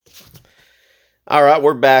All right,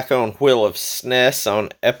 we're back on Wheel of SNES on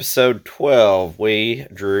episode 12. We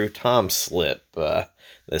drew Tom Slip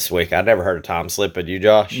this week. I'd never heard of Tom Slip, but you,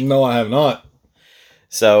 Josh? No, I have not.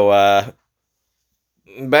 So,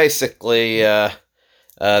 basically,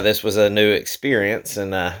 this was a new experience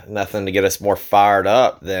and nothing to get us more fired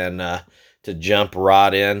up than to jump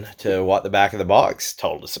right in to what the back of the box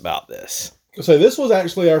told us about this. So this was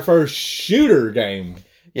actually our first shooter game.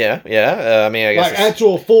 Yeah. I mean, I guess like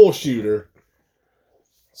actual full shooter.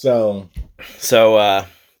 So,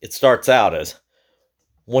 it starts out as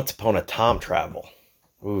Once Upon a Time Travel.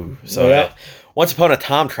 Ooh, so yeah. Once upon a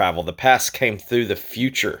time travel, the past came through the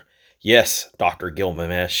future. Yes, Dr.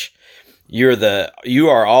 Gilgamesh. You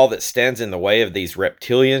are all that stands in the way of these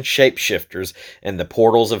reptilian shapeshifters and the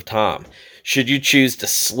portals of time. Should you choose to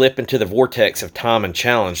slip into the vortex of time and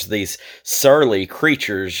challenge these surly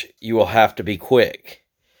creatures, you will have to be quick.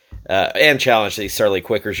 And challenge these surly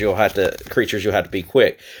creatures, you'll have to be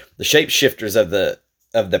quick. The shapeshifters of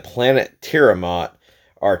the planet Tiamat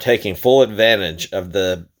are taking full advantage of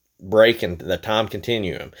the break in the time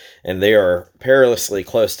continuum, and they are perilously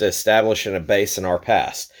close to establishing a base in our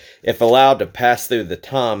past. If allowed to pass through the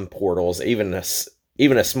time portals, even a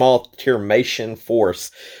small Tiamatian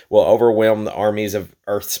force will overwhelm the armies of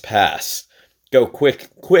Earth's past. Go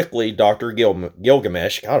quickly, Dr.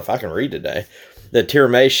 Gilgamesh. God, if I can read today. The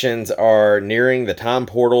Tiamatians are nearing the time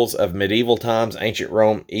portals of medieval times, ancient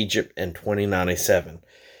Rome, Egypt, and 2097.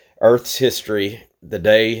 Earth's history, this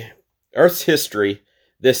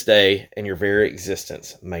day, and your very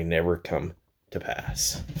existence may never come to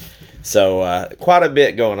pass. So, quite a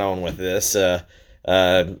bit going on with this. On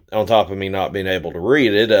top of me not being able to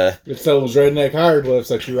read it. It's those redneck hieroglyphs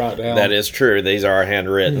that you write down. That is true. These are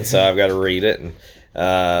handwritten, so I've got to read it.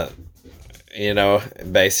 And,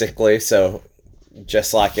 basically, so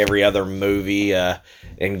just like every other movie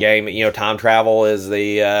in game, time travel is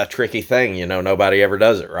the tricky thing. Nobody ever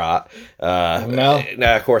does it right. No.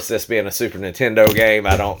 Now, of course, this being a Super Nintendo game,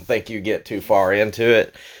 I don't think you get too far into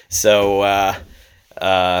it. So,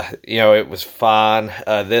 it was fine.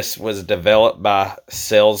 This was developed by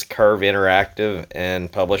Cells Curve Interactive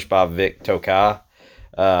and published by Vic Tokai.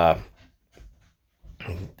 Cells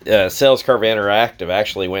Curve Interactive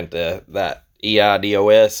actually went to that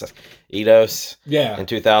EIDOS in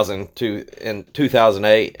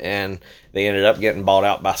 2008, and they ended up getting bought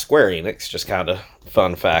out by Square Enix. Just kind of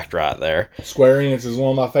fun fact right there. Square Enix is one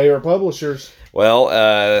of my favorite publishers. Well,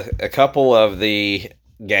 a couple of the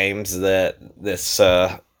games that this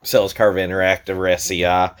Cells Curve Interactive or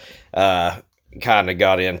SCI kind of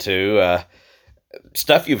got into,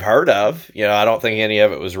 stuff you've heard of. I don't think any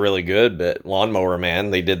of it was really good, but Lawnmower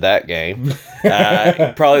Man, they did that game.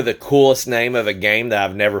 Probably the coolest name of a game that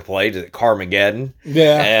I've never played is Carmageddon.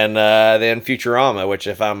 Yeah. And then Futurama, which,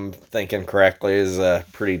 if I'm thinking correctly, is a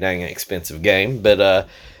pretty dang expensive game. But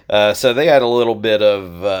so they had a little bit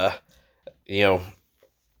of, They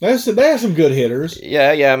had some good hitters.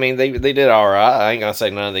 Yeah. I mean, they did all right. I ain't gonna say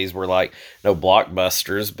none of these were like no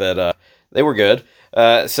blockbusters, but they were good.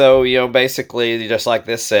 So basically, just like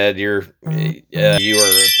this said, you are a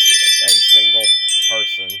single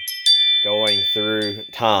person going through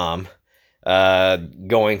time,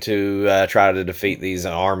 going to try to defeat these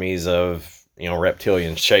armies of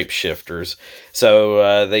reptilian shapeshifters.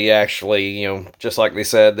 So they actually, just like they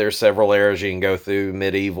said, there's several eras you can go through: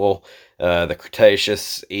 medieval, the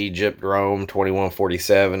Cretaceous, Egypt, Rome,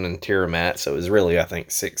 2147, and Tiamat. So it was really, I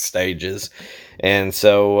think, 6 stages. And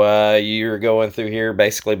so you're going through here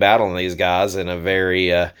basically battling these guys in a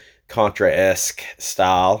very Contra-esque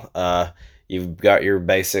style. You've got your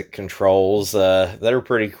basic controls that are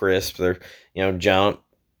pretty crisp. They're, jump,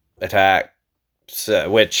 attack,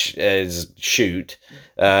 which is shoot.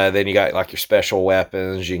 Then you got like your special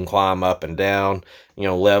weapons. You can climb up and down,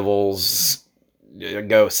 levels,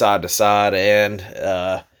 go side to side and,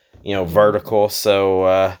 vertical.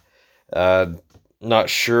 So,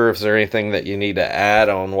 not sure if there's anything that you need to add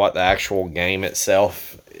on what the actual game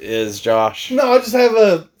itself is, Josh. No, I just have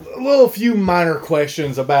a few minor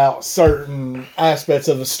questions about certain aspects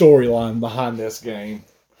of the storyline behind this game.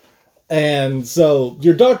 And so,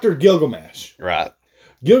 you're Dr. Gilgamesh. Right.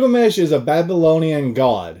 Gilgamesh is a Babylonian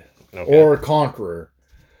god or conqueror.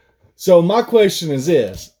 So my question is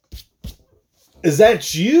this. Is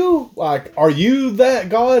that you? Like, are you that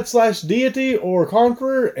god / deity or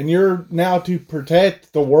conqueror, and you're now to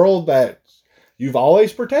protect the world that you've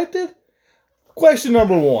always protected? Question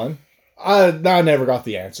number 1. I never got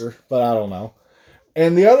the answer, but I don't know.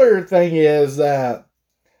 And the other thing is that,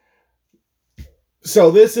 so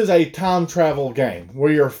this is a time travel game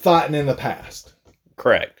where you're fighting in the past.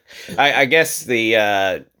 Correct. I guess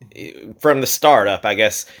from the startup, I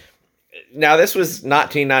guess. Now this was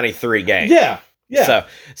 1993 game. Yeah. Yeah.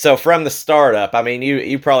 So from the startup, I mean,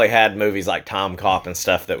 you probably had movies like Tom Cop and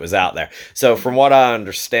stuff that was out there. So from what I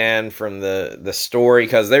understand from the story,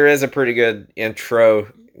 because there is a pretty good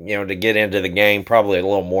intro, to get into the game, probably a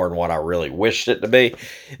little more than what I really wished it to be.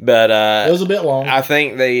 But it was a bit long. I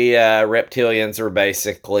think the reptilians were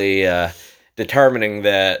basically determining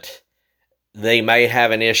that they may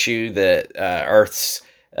have an issue that Earth's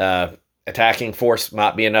attacking force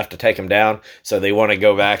might be enough to take them down, so they want to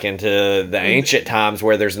go back into the ancient times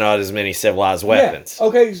where there's not as many civilized weapons. Yeah.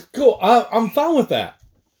 Okay, cool. I'm fine with that.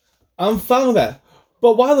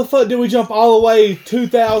 But why the fuck did we jump all the way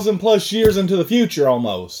 2,000 plus years into the future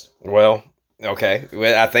almost? Well, okay.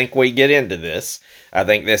 I think we get into this. I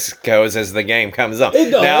think this goes as the game comes on. It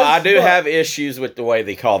does, now, I do have issues with the way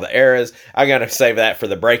they call the eras. I'm going to save that for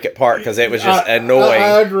the break it part because it was just annoying.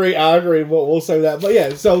 I agree. We'll save that. But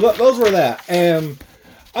yeah, so those were that. And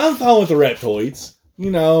I'm fine with the reptoids.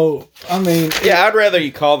 Yeah, I'd rather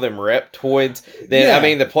you call them reptoids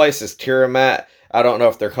than, the place is Tiramat. I don't know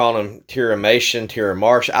if they're calling them Tiramation,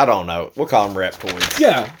 Tiramarsh. I don't know. We'll call them reptoids.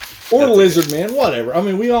 Yeah. Or lizard men, whatever.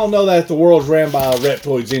 We all know that the world's ran by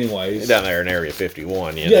reptoids anyways. Down there in Area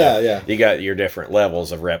 51, Yeah. You got your different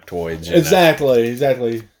levels of reptoids.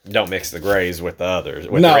 Exactly. Don't mix the grays with the others.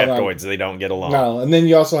 With the reptoids, they don't get along. No, and then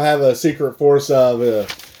you also have a secret force of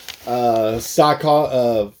not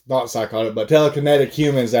psychotic, but telekinetic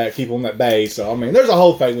humans that keep them at bay. So, there's a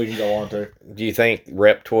whole thing we can go on to. Do you think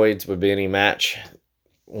reptoids would be any match?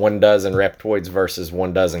 1 dozen reptoids versus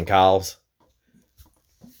 1 dozen Kyles?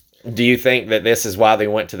 Do you think that this is why they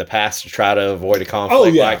went to the past to try to avoid a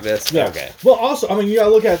conflict like this? Yeah. Okay. Well, also, you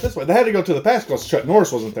gotta look at it this way. They had to go to the past because Chuck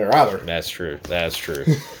Norris wasn't there either. That's true.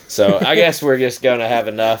 So, I guess we're just going to have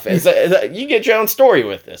enough. You get your own story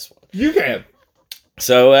with this one. You can.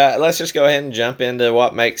 So, let's just go ahead and jump into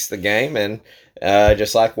what makes the game. And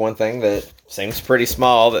just like one thing that seems pretty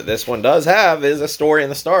small that this one does have is a story in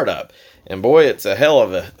the startup. And boy, it's a hell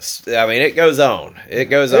of a... it goes on. It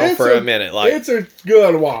goes on for a minute. It's a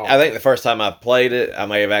good while. I think the first time I played it, I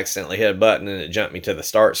may have accidentally hit a button and it jumped me to the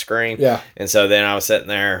start screen. Yeah. And so then I was sitting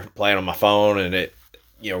there playing on my phone and it,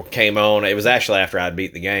 came on. It was actually after I'd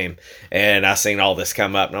beat the game. And I seen all this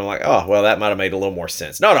come up and I'm like, oh, well, that might have made a little more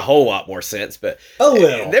sense. Not a whole lot more sense, but... A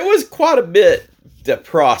little. There was quite a bit to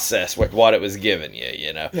process with what it was giving you,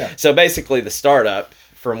 Yeah. So basically the startup,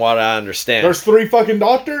 from what I understand... There's 3 fucking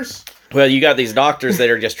doctors? Well, you got these doctors that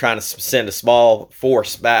are just trying to send a small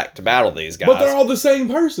force back to battle these guys. But they're all the same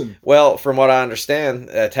person. Well, from what I understand,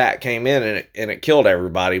 the attack came in and it killed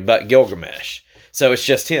everybody but Gilgamesh. So it's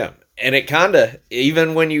just him. And it kind of,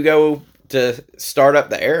 even when you go to start up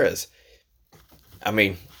the eras,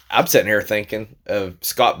 I'm sitting here thinking of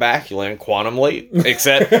Scott Bakula and Quantum Leap,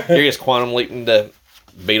 except you're just quantum leaping to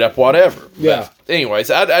beat up whatever. Yeah. But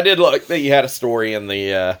anyways, I did like that you had a story in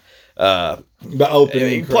the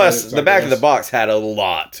opening. Plus, the back of the box had a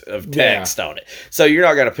lot of text on it. So you're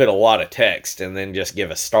not going to put a lot of text and then just give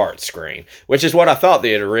a start screen, which is what I thought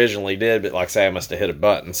they had originally did. But like I say, I must have hit a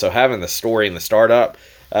button. So having the story in the startup,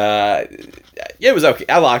 it was okay.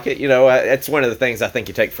 I like it. It's one of the things I think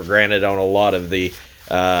you take for granted on a lot of the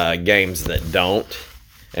games that don't,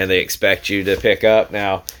 and they expect you to pick up.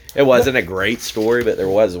 Now, it wasn't a great story, but there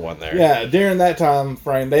was one there. Yeah, during that time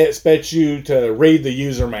frame, they expect you to read the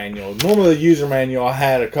user manual. Normally, the user manual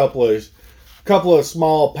had a couple of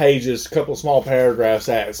small pages, a couple of small paragraphs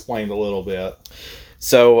that explained a little bit.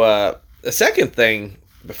 So, the second thing,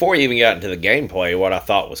 before you even got into the gameplay, what I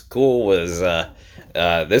thought was cool was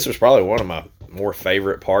this was probably one of my more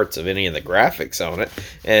favorite parts of any of the graphics on it.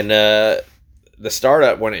 And the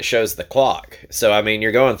startup when it shows the clock. So,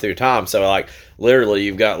 you're going through time. So, literally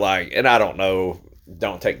you've got and I don't know,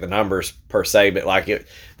 don't take the numbers per se, but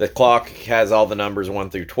the clock has all the numbers 1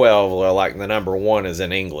 through 12. Well, the number 1 is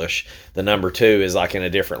in English. The number 2 is in a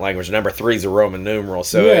different language. Number 3 is a Roman numeral.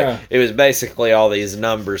 So it was basically all these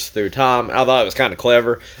numbers through time. I thought it was kind of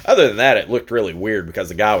clever. Other than that, it looked really weird because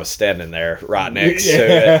the guy was standing there right next to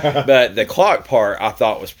it. But the clock part I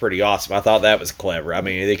thought was pretty awesome. I thought that was clever.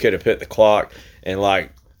 They could have put the clock and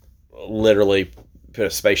literally put a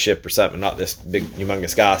spaceship or something, not this big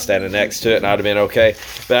humongous guy standing next to it, and I'd have been okay.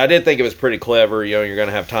 But I did think it was pretty clever. You're going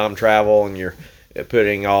to have time travel, and you're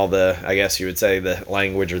putting all the, I guess you would say, the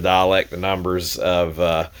language or dialect, the numbers of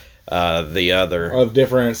the other of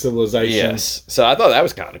different civilizations. Yes, so I thought that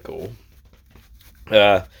was kind of cool.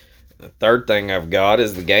 The third thing I've got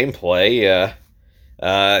is the gameplay.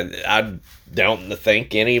 I don't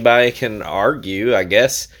think anybody can argue. I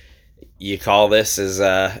guess you call this as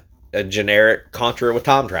a generic Contra with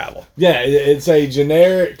time travel. Yeah, it's a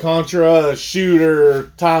generic Contra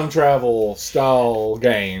shooter time travel style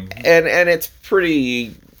game. And it's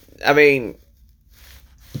pretty, I mean,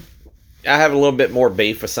 I have a little bit more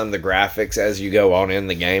beef with some of the graphics as you go on in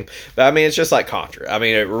the game. But, I mean, it's just like Contra. I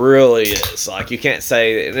mean, it really is. Like, you can't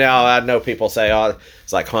say... Now, I know people say, oh,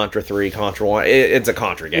 it's like Contra 3, Contra 1. It's a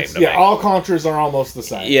Contra game to me. All Contras are almost the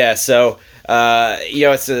same. Yeah, so,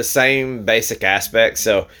 it's the same basic aspect.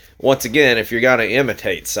 So, once again, if you're going to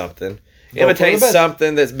imitate something, imitate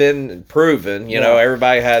something that's been proven. You know,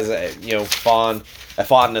 everybody has a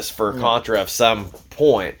fondness for Contra of some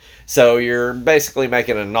point. So you're basically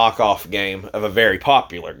making a knockoff game of a very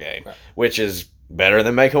popular game, which is better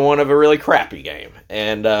than making one of a really crappy game.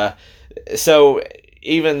 And so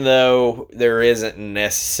even though there isn't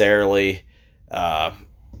necessarily,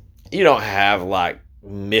 you don't have like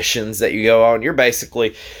missions that you go on, you're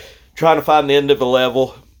basically trying to find the end of a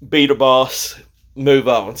level, beat a boss, move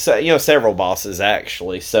on. So, several bosses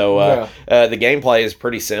actually. So the gameplay is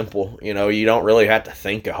pretty simple. You don't really have to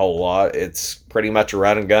think a whole lot. It's pretty much a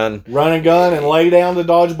run and gun and lay down to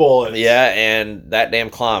dodge bullets. Yeah, and that damn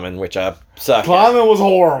climbing, which I suck climbing was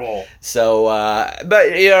horrible. So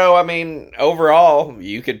but I mean, overall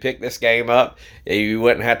you could pick this game up. You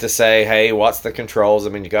wouldn't have to say, hey, what's the controls? I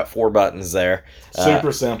mean, you got 4 buttons there.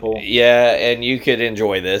 Super simple. Yeah, and you could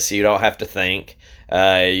enjoy this. You don't have to think.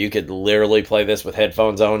 You could literally play this with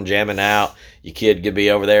headphones on, jamming out. Your kid could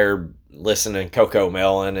be over there listening to Coco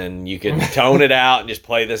Melon, and you could tone it out and just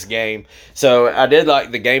play this game. So I did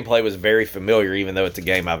like the gameplay was very familiar, even though it's a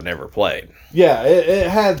game I've never played. Yeah, it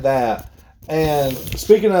had that. And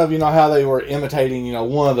speaking of, how they were imitating,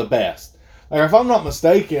 one of the best. Like, if I'm not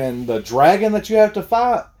mistaken, the dragon that you have to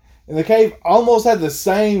fight in the cave almost had the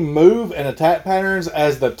same move and attack patterns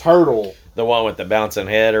as the turtle. The one with the bouncing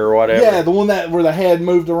head or whatever? Yeah, the one where the head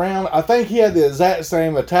moved around. I think he had the exact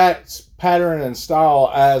same attack pattern and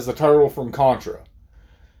style as the turtle from Contra.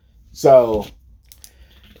 So...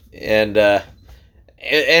 And like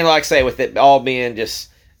I say, with it all being just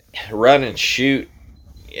run and shoot,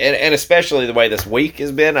 and especially the way this week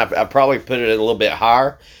has been, I've probably put it a little bit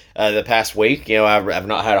higher the past week. I've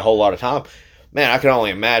not had a whole lot of time. Man, I can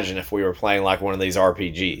only imagine if we were playing like one of these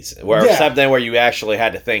RPGs, where something where you actually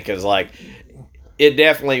had to think is like, it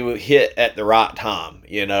definitely hit at the right time.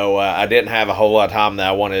 I didn't have a whole lot of time that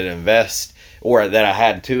I wanted to invest, or that I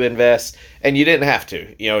had to invest, and you didn't have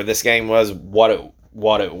to. This game was what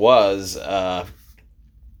it was,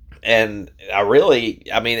 and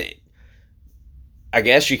I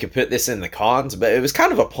guess you could put this in the cons, but it was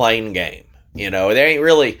kind of a plain game. There ain't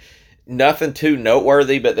really nothing too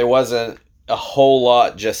noteworthy, but there wasn't a whole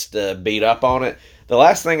lot just beat up on it. The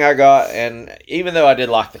last thing I got, and even though I did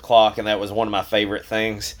like the clock, and that was one of my favorite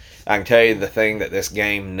things, I can tell you the thing that this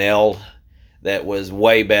game nailed that was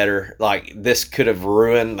way better, like this could have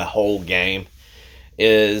ruined the whole game,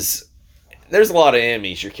 is there's a lot of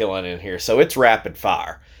enemies you're killing in here, so it's rapid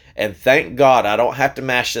fire. And thank God I don't have to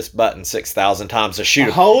mash this button 6,000 times to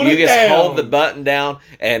shoot them. You just hold the button down,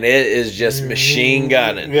 and it is just machine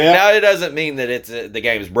gunning. Yeah. Now, it doesn't mean that the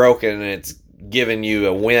game's broken and it's giving you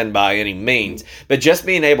a win by any means, but just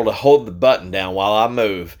being able to hold the button down while I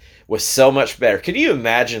move was so much better. Could you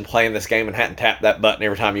imagine playing this game and hadn't tapped that button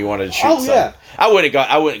every time you wanted to shoot something? Yeah. I wouldn't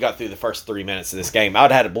have got through the first 3 minutes of this game. I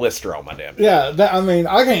would have had a blister on my damn head. Yeah,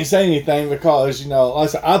 I can't say anything because, like I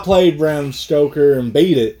said, I played Bram Stoker and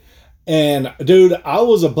beat it. And, dude, I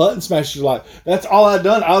was a button smasher. Like, that's all I'd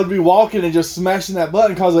done. I would be walking and just smashing that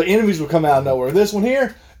button because the enemies would come out of nowhere. This one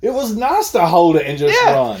here, it was nice to hold it and just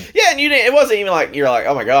run. Yeah, and it wasn't even like you're like,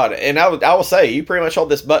 oh my God. And I will say, you pretty much hold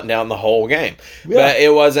this button down the whole game. Yeah. But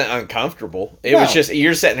it wasn't uncomfortable. It was just,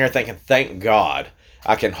 you're sitting there thinking, thank God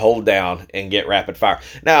I can hold down and get rapid fire.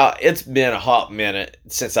 Now, it's been a hot minute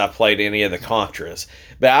since I played any of the Contras.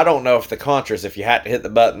 But I don't know if the Contras, if you had to hit the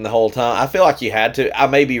button the whole time. I feel like you had to. I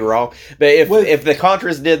may be wrong. But if the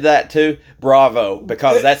Contras did that too, bravo.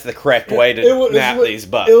 Because that's the correct way to map these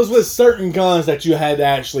buttons. It was with certain guns that you had to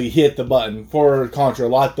actually hit the button for Contra.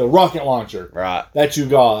 Like the rocket launcher. Right. That you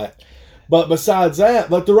got. But besides that,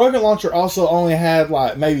 the rocket launcher also only had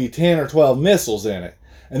like maybe 10 or 12 missiles in it.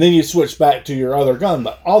 And then you switch back to your other gun.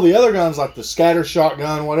 But all the other guns, like the scatter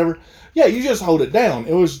shotgun, whatever, yeah, you just hold it down.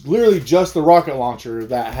 It was literally just the rocket launcher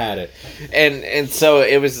that had it. And so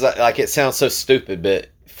it was like, it sounds so stupid,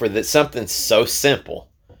 but for something so simple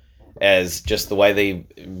as just the way they,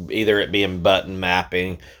 either it being button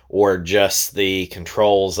mapping or just the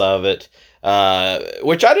controls of it,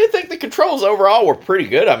 which I did think the controls overall were pretty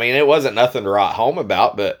good. I mean, it wasn't nothing to write home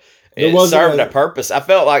about, but it served a purpose. I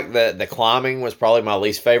felt like the climbing was probably my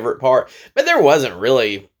least favorite part, but there wasn't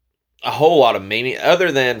really a whole lot of meaning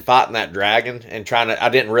other than fighting that dragon and trying to. I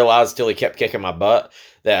didn't realize till he kept kicking my butt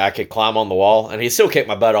that I could climb on the wall, and he still kicked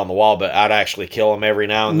my butt on the wall, but I'd actually kill him every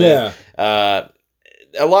now and then. Yeah.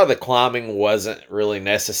 A lot of the climbing wasn't really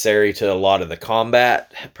necessary to a lot of the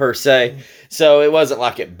combat per se, so it wasn't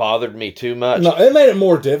like it bothered me too much. No, it made it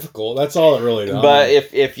more difficult. That's all it really did. But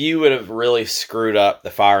if you would have really screwed up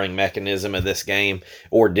the firing mechanism of this game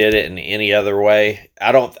or did it in any other way,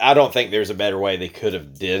 I don't think there's a better way they could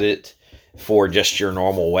have did it for just your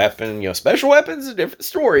normal weapon. Special weapons is a different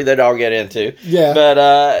story that I'll get into. Yeah.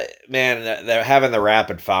 But man, they're having the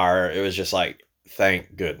rapid fire. It was just like,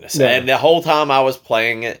 thank goodness. Yeah. And the whole time I was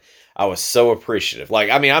playing it, I was so appreciative.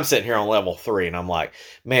 I'm sitting here on level 3 and I'm like,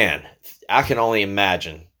 man, I can only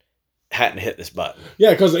imagine hadn't hit this button.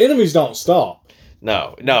 Yeah, because the enemies don't stop.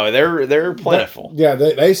 No, they're plentiful. Yeah,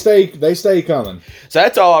 they stay coming. So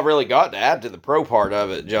that's all I really got to add to the pro part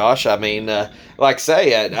of it, Josh. I mean, like I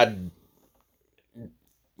say, I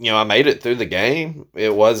made it through the game.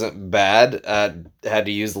 It wasn't bad. I had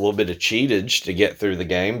to use a little bit of cheatage to get through the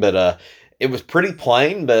game, but it was pretty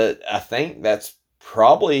plain, but I think that's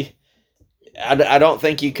probably... I don't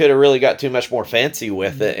think you could have really got too much more fancy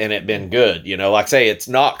with it and it been good. Like I say, it's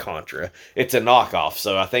not Contra. It's a knockoff.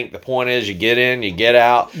 So I think the point is you get in, you get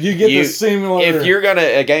out. You get the similar... If you're going to...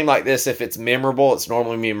 A game like this, if it's memorable, it's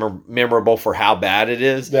normally memorable for how bad it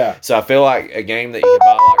is. Yeah. So I feel like a game that you can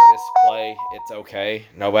buy like this, play, it's okay.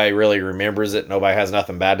 Nobody really remembers it. Nobody has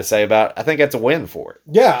nothing bad to say about it. I think that's a win for it.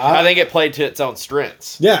 Yeah. I think it played to its own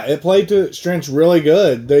strengths. Yeah, it played to its strengths really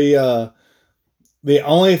good. The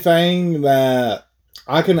only thing that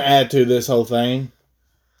I can add to this whole thing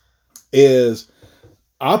is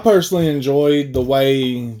I personally enjoyed the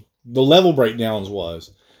way the level breakdowns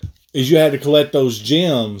was. Is you had to collect those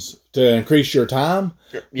gems to increase your time.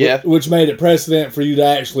 Yeah. Which made it precedent for you to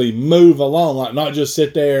actually move along, like not just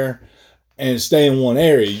sit there and stay in one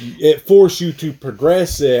area. It forced you to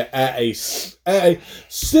progress it at a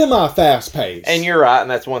semi-fast pace. And you're right, and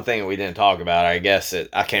that's one thing that we didn't talk about. I guess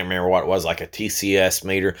I can't remember what it was, like a TCS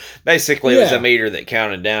meter. Basically, it was a meter that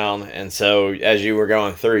counted down, and so as you were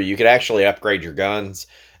going through, you could actually upgrade your guns.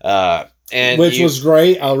 Which was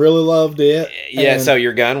great. I really loved it. Yeah, so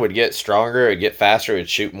your gun would get stronger, it would get faster, it would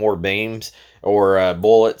shoot more beams or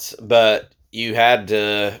bullets, but you had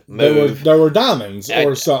to move. There were diamonds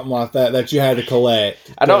or something like that you had to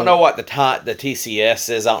collect. I don't know what the TCS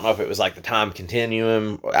is. I don't know if it was like the time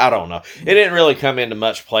continuum. I don't know. It didn't really come into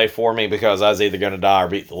much play for me because I was either going to die or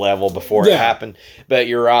beat the level before it happened. But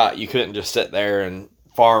you're right. You couldn't just sit there and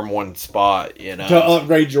farm one spot, to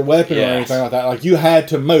upgrade your weapon or anything like that. Like you had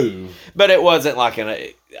to move. But it wasn't like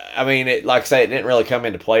like I say, it didn't really come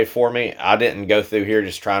into play for me. I didn't go through here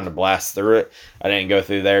just trying to blast through it. I didn't go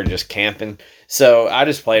through there just camping. So I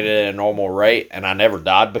just played it at a normal rate, and I never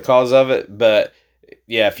died because of it. But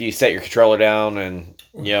yeah, if you set your controller down and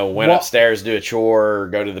went upstairs, do a chore, or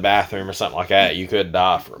go to the bathroom or something like that, you could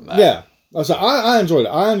die from that. Yeah. So I enjoyed it.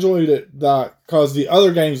 I enjoyed it because the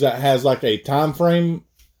other games that has like a time frame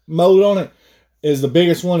mode on it is the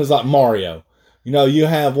biggest one is like Mario. You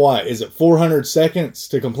have is it 400 seconds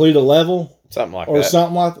to complete a level? Something like that. Or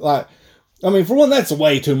something like I mean, for one, that's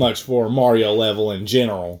way too much for a Mario level in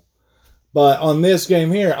general. But on this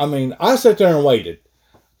game here, I mean, I sat there and waited.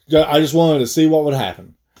 I just wanted to see what would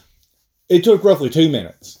happen. It took roughly 2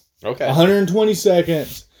 minutes. Okay. 120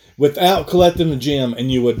 seconds without collecting the gem,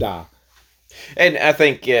 and you would die. And I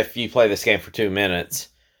think if you play this game for 2 minutes,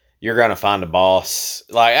 you're going to find a boss.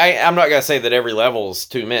 Like, I'm not going to say that every level is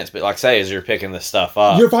 2 minutes, but like I say, as you're picking this stuff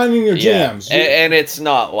up, you're finding your gems. And it's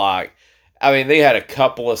not like, I mean, they had a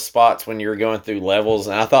couple of spots when you were going through levels,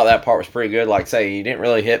 and I thought that part was pretty good. Like I say, you didn't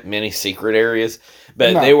really hit many secret areas,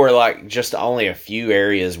 but they were like just only a few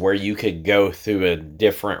areas where you could go through a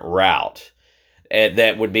different route. And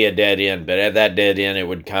that would be a dead end, but at that dead end, it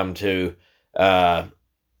would come to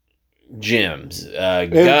gems,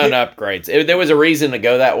 gun upgrades. There was a reason to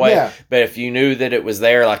go that way, but if you knew that it was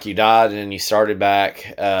there, like you died and you started back,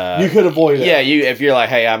 you could avoid it. Yeah, if you're like,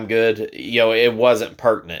 hey, I'm good, it wasn't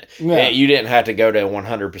pertinent. Yeah. You didn't have to go to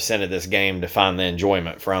 100% of this game to find the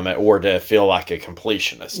enjoyment from it or to feel like a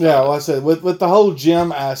completionist. Yeah, like I said, with the whole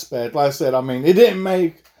gem aspect, like I said, I mean, it didn't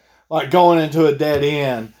make like going into a dead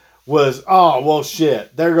end was, oh, well,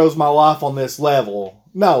 shit, there goes my life on this level.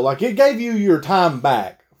 No, like it gave you your time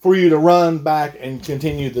back for you to run back and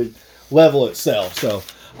continue the level itself. So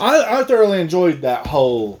I thoroughly enjoyed that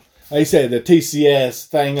whole, like you said, the TCS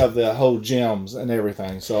thing of the whole gems and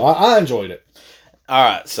everything. So I enjoyed it. All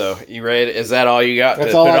right, so you ready? Is that all you got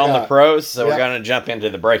That's to all put I on got. the pros? So we're going to jump into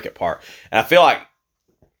the break it part. And I feel like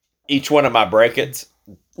each one of my break-its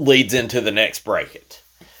leads into the next break it.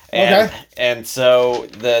 And so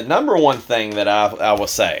the number one thing that I will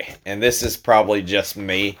say, and this is probably just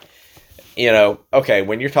me, okay,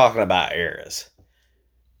 when you're talking about eras,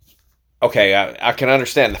 okay, I can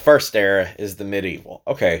understand the first era is the medieval.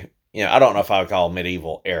 Okay, I don't know if I would call it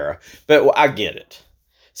medieval era, but I get it.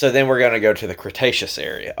 So then we're going to go to the Cretaceous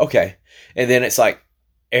area. Okay, and then it's like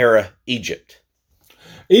era Egypt.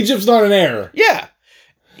 Egypt's not an era. Yeah.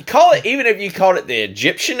 Call it, even if you called it the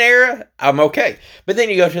Egyptian era, I'm okay. But then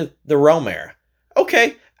you go to the Rome era.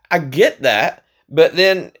 Okay, I get that. But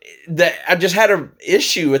then I just had an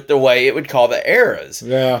issue with the way it would call the eras.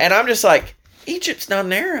 Yeah. And I'm just like, Egypt's not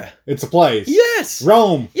an era. It's a place. Yes.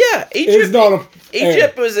 Rome. Yeah. Egypt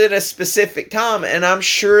Egypt was in a specific time, and I'm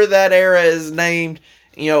sure that era is named,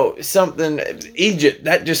 something Egypt.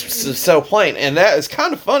 That just is so plain. And that is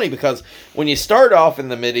kind of funny because when you start off in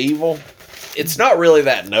the medieval, it's not really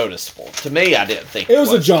that noticeable. To me, I didn't think it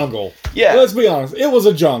was a jungle. Yeah. Let's be honest. It was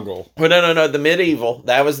a jungle. Well, no. The medieval,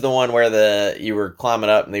 that was the one where you were climbing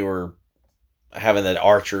up and they were having the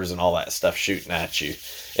archers and all that stuff shooting at you.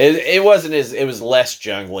 It was less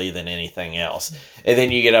jungly than anything else. And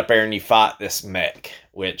then you get up there and you fight this mech,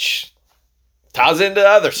 which ties into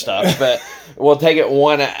other stuff, but we'll take it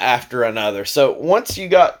one after another. So once you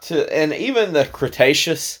got to, and even the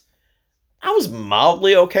Cretaceous, I was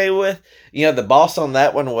mildly okay with. The boss on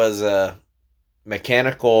that one was a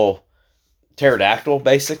mechanical pterodactyl,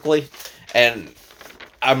 basically. And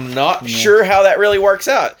I'm not sure how that really works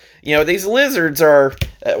out. These lizards are...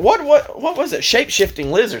 what was it?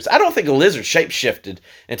 Shape-shifting lizards. I don't think a lizard shape-shifted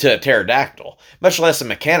into a pterodactyl, much less a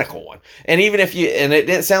mechanical one. And even if and it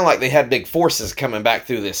didn't sound like they had big forces coming back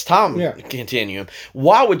through this time continuum.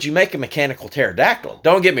 Why would you make a mechanical pterodactyl?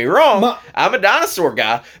 Don't get me wrong. I'm a dinosaur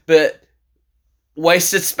guy, but...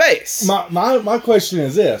 wasted space. My question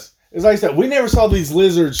is this. As I said, we never saw these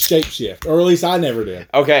lizards shapeshift, or at least I never did.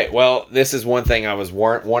 Okay, well, this is one thing I was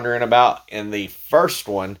wondering about in the first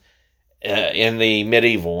one, in the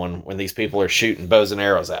medieval one, when these people are shooting bows and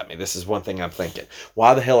arrows at me. This is one thing I'm thinking.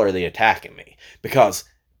 Why the hell are they attacking me? Because,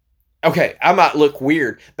 okay, I might look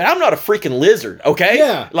weird, but I'm not a freaking lizard, okay?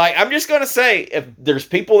 Yeah. Like, I'm just going to say, if there's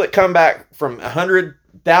people that come back from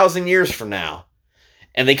 100,000 years from now,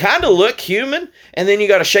 and they kind of look human, and then you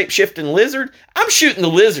got a shape-shifting lizard, I'm shooting the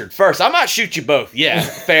lizard first. I might shoot you both. Yeah,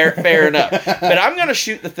 fair enough. But I'm going to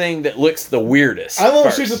shoot the thing that looks the weirdest. I'm going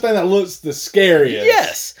to shoot the thing that looks the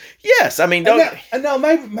scariest. Yes. I mean, don't... And now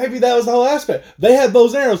maybe that was the whole aspect. They had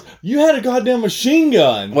bows and arrows. You had a goddamn machine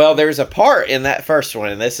gun. Well, there's a part in that first one,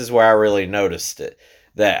 and this is where I really noticed it,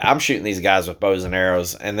 that I'm shooting these guys with bows and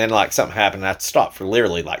arrows, and then, something happened, and I stopped for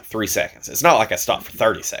literally, 3 seconds. It's not like I stopped for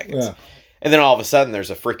 30 seconds. Yeah. And then all of a sudden, there's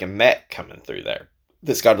a freaking mech coming through there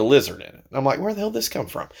that's got a lizard in it. And I'm like, where the hell did this come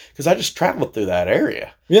from? Because I just traveled through that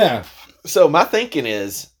area. Yeah. So my thinking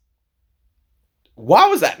is, why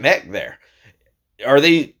was that mech there?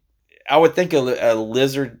 I would think a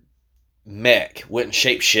lizard mech wouldn't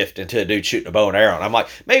shapeshift into a dude shooting a bow and arrow. And I'm like,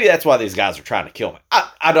 maybe that's why these guys are trying to kill me.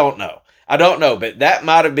 I don't know. But that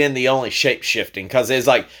might have been the only shape shifting, because it's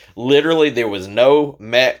literally there was no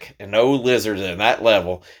mech and no lizards in that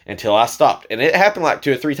level until I stopped, and it happened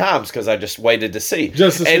 2 or 3 times because I just waited to see.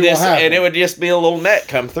 Just to see what happened. And it would just be a little mech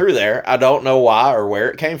come through there. I don't know why or where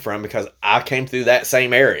it came from, because I came through that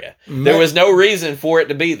same area. There was no reason for it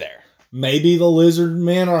to be there. Maybe the lizard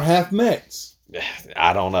men are half mechs.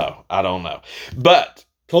 I don't know, but.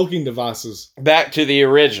 Cloaking devices. Back to the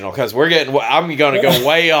original, because I'm going to go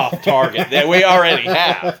way off target that we already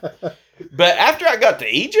have. But after I got to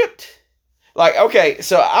Egypt, okay,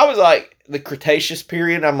 so I was the Cretaceous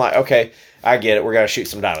period. I'm like, okay, I get it. We're going to shoot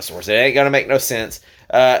some dinosaurs. It ain't going to make no sense.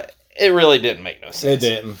 It really didn't make no sense. It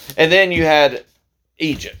didn't. And then you had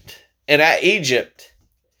Egypt. And at Egypt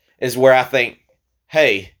is where I think,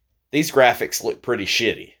 hey, these graphics look pretty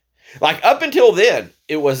shitty. Up until then,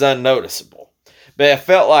 it was unnoticeable. But I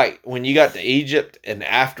felt like when you got to Egypt and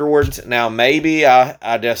afterwards, now maybe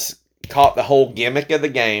I just caught the whole gimmick of the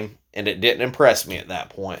game and it didn't impress me at that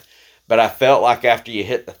point. But I felt like after you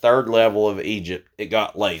hit the 3rd level of Egypt, it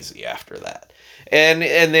got lazy after that. And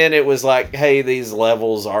then it was hey, these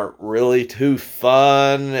levels aren't really too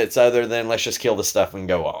fun. It's other than let's just kill the stuff and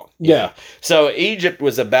go on. Yeah. So Egypt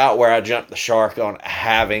was about where I jumped the shark on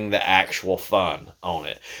having the actual fun on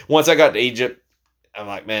it. Once I got to Egypt, I'm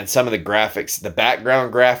like, man, some of the graphics, the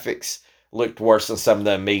background graphics looked worse than some of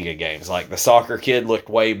the Amiga games. The Soccer Kid looked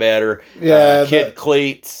way better. Yeah. Kid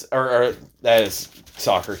Cleats, or that is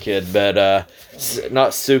Soccer Kid, but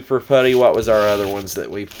not Super Putty. What was our other ones that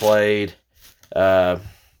we played? Mr.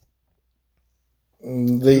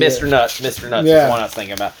 Nuts. Mr. Nuts is the one I was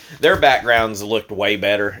thinking about. Their backgrounds looked way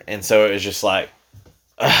better, and so it was just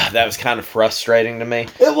that was kind of frustrating to me.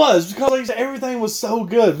 It was, because like I said, everything was so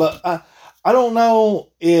good, but I don't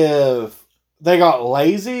know if they got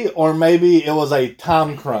lazy or maybe it was a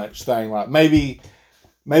time crunch thing. Like maybe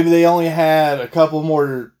they only had a couple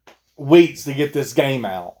more weeks to get this game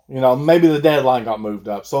out. Maybe the deadline got moved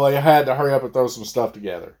up, so they had to hurry up and throw some stuff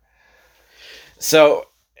together. So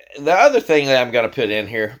the other thing that I'm going to put in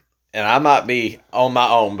here, and I might be on my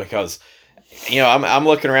own because, I'm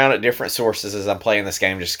looking around at different sources as I'm playing this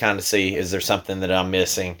game just to kind of see, is there something that I'm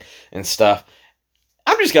missing and stuff.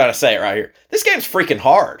 I'm just going to say it right here. This game's freaking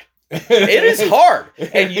hard. It is hard.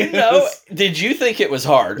 And did you think it was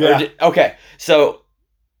hard? Yeah. Okay, so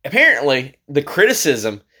apparently the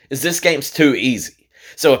criticism is this game's too easy.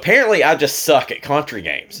 So apparently I just suck at Contra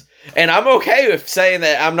games. And I'm okay with saying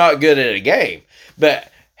that I'm not good at a game.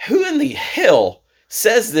 But who in the hell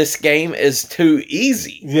says this game is too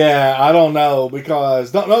easy? Yeah, I don't know,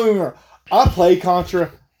 because don't get me wrong, I play Contra.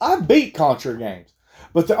 I beat Contra games.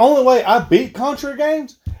 But the only way I beat Contra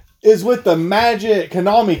games is with the magic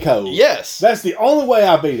Konami code. Yes. That's the only way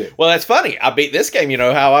I beat it. Well, that's funny. I beat this game. You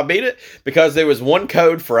know how I beat it? Because there was one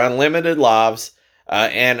code for unlimited lives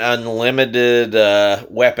and unlimited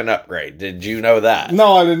weapon upgrade. Did you know that?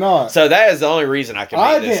 No, I did not. So that is the only reason I can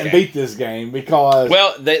beat this game. I didn't beat this game because...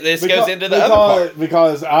 Well, this goes into the other part.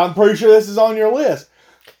 Because I'm pretty sure this is on your list.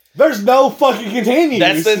 There's no fucking continues.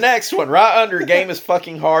 That's the next one. Right under game is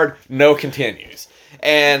fucking hard, no continues.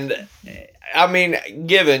 And... I mean,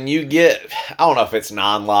 given you get, I don't know if it's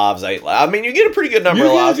 9 lives, 8 lives. I mean, you get a pretty good number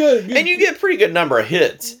of lives. And you get a pretty good number of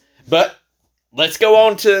hits. But let's go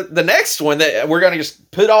on to the next one that we're going to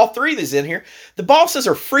just put all 3 of these in here. The bosses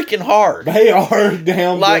are freaking hard. They are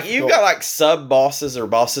damn like, difficult. You've got like sub-bosses or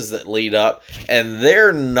bosses that lead up, and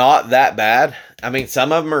they're not that bad. I mean,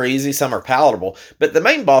 some of them are easy, some are palatable. But the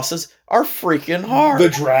main bosses are freaking hard. The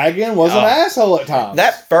dragon was an asshole at times.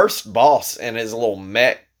 That first boss and his little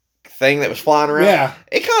mech thing that was flying around,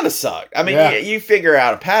 it kind of sucked. I mean, you figure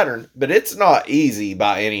out a pattern, but it's not easy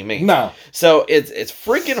by any means. No. So it's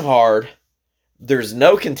freaking hard. There's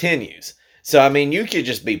no continues. So I mean, you could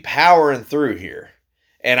just be powering through here.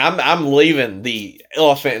 And I'm leaving the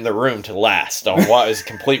elephant in the room to last on what is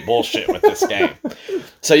complete bullshit with this game.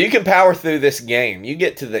 So you can power through this game. You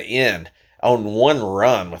get to the end on one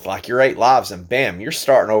run with like your 8 lives, and bam, you're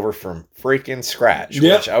starting over from freaking scratch.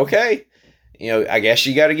 Yep. Which, okay, I guess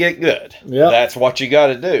you got to get good. Yeah, that's what you got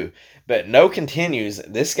to do. But no continues.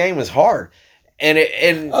 This game is hard, and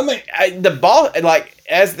the ball, like,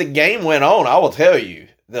 as the game went on, I will tell you,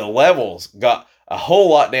 the levels got a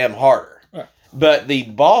whole lot damn harder. Right. But the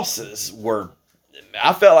bosses were,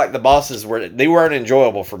 I felt like the bosses weren't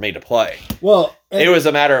enjoyable for me to play. Well, it was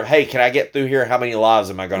a matter of, hey, can I get through here? How many lives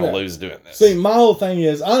am I going to lose doing this? See, my whole thing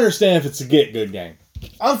is, I understand if it's a get good game.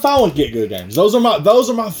 I'm fine with get good games. Those are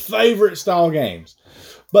my favorite style games.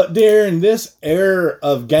 But during this era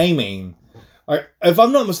of gaming, like, if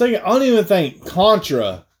I'm not mistaken, I don't even think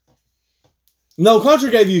Contra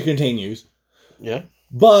gave you continues. Yeah.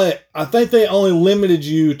 But I think they only limited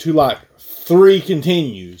you to like 3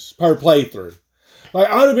 continues per playthrough. Like,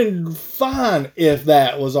 I would have been fine if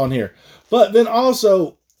that was on here. But then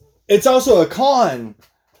also, it's also a con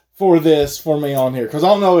for me on here, because I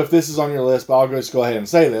don't know if this is on your list, but I'll just go ahead and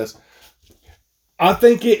say this. I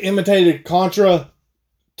think it imitated Contra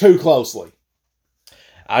too closely.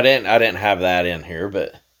 I didn't have that in here,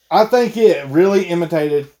 but I think it really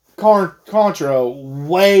imitated Contra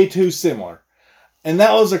way too similar, and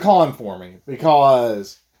that was a con for me,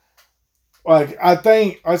 because, like,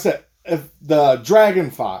 I said, if the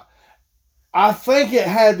dragon fight, I think it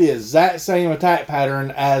had the exact same attack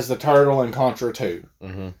pattern as the turtle in Contra 2.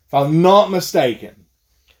 Mm-hmm. If I'm not mistaken.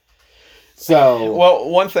 So, well,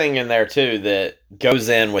 one thing in there too that goes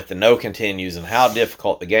in with the no continues and how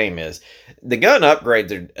difficult the game is. The gun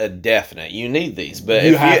upgrades are a definite. You need these, but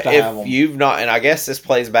if you've not, and I guess this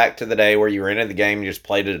plays back to the day where you were into the game, you just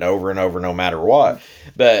played it over and over, no matter what.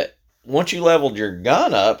 But once you leveled your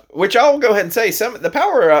gun up, which I'll go ahead and say, the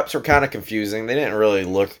power ups were kind of confusing. They didn't really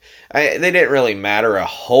they didn't really matter a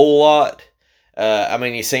whole lot. I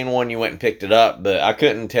mean, you seen one, you went and picked it up, but I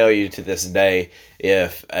couldn't tell you to this day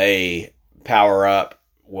if a power up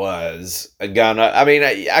was a gun up. I mean,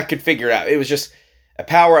 I could figure it out. It was just a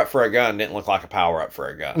power up for a gun didn't look like a power up for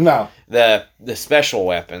a gun. No. The special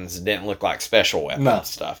weapons didn't look like special weapons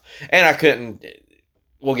stuff. And I couldn't.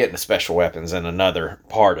 We'll get into special weapons in another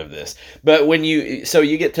part of this. But when you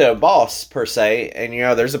get to a boss per se, and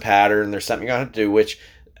there's a pattern, there's something you're gonna have to do, which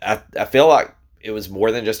I feel like it was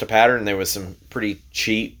more than just a pattern. There was some pretty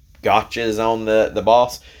cheap gotchas on the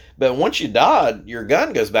boss. But once you died, your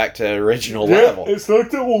gun goes back to original level. It's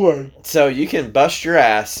not the one. So you can bust your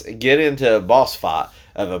ass, get into a boss fight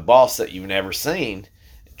of a boss that you've never seen,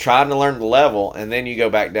 trying to learn the level, and then you go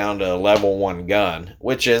back down to a level 1 gun,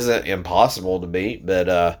 which isn't impossible to beat,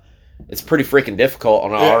 but it's pretty freaking difficult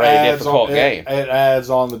on an already difficult game. It adds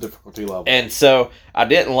on the difficulty level. And so I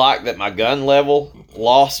didn't like that my gun level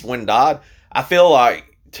lost when died. I feel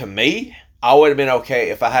like, to me, I would have been okay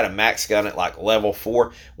if I had a max gun at like level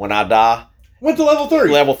 4 when I die. Went to level 3.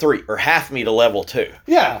 Level 3, or half me to level 2.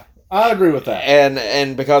 Yeah, I agree with that.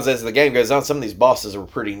 And because as the game goes on, some of these bosses are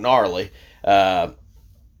pretty gnarly. And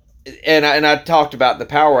I talked about the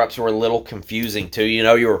power-ups were a little confusing too. You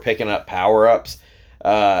know, you were picking up power-ups.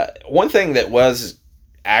 One thing that was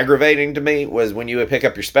aggravating to me was when you would pick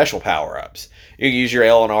up your special power-ups. You could use your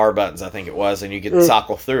L and R buttons, I think it was, and you could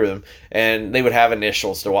cycle through them, and they would have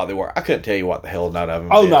initials to what they were. I couldn't tell you what the hell none of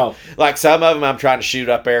them did. No. Like, some of them I'm trying to shoot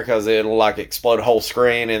up there because it'll, like, explode a whole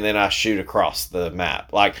screen, and then I shoot across the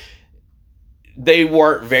map. Like, they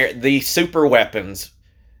weren't the super weapons,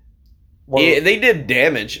 they did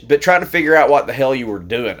damage, but trying to figure out what the hell you were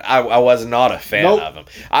doing, I was not a fan of them.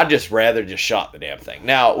 I'd just rather just shot the damn thing.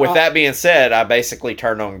 Now, with that being said, I basically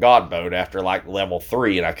turned on God mode after like level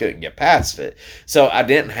 3, and I couldn't get past it. So I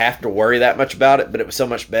didn't have to worry that much about it, but it was so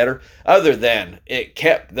much better. Other than it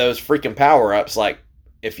kept those freaking power-ups, like,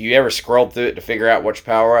 if you ever scrolled through it to figure out which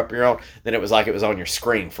power-up you're on, then it was like it was on your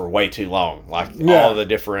screen for way too long. Like, all the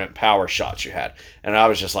different power shots you had. And I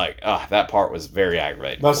was just like, that part was very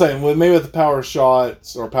aggravating. I was saying, with me with the power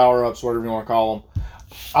shots, or power-ups, whatever you want to call them,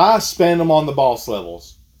 I spend them on the boss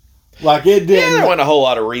levels. Like, it didn't... there wasn't a whole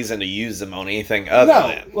lot of reason to use them on anything other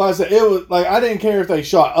than... like I said, it was, like, I didn't care if they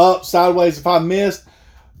shot up, sideways, if I missed...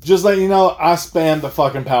 Just letting you know, I spammed the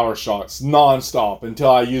fucking power shots nonstop until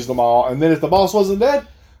I used them all. And then if the boss wasn't dead,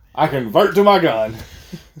 I convert to my gun.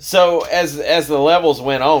 So as the levels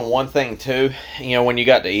went on, one thing too, you know, when you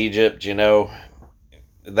got to Egypt, you know,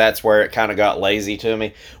 that's where it kind of got lazy to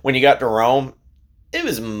me. When you got to Rome, it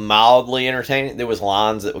was mildly entertaining. There was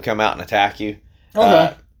lines that would come out and attack you.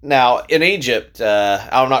 Okay. Now, in Egypt,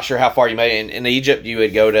 I'm not sure how far you made it. In Egypt, you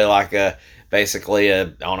would go to like basically I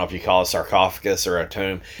don't know if you call it a sarcophagus or a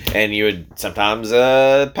tomb, and you would sometimes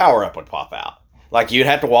a power-up would pop out. Like, you'd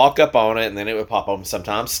have to walk up on it, and then it would pop up.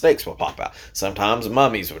 Sometimes snakes would pop out. Sometimes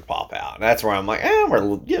mummies would pop out. And that's where I'm like,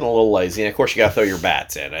 we're getting a little lazy. And, of course, you got to throw your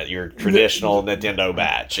bats in it, your traditional Nintendo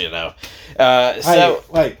bats, you know.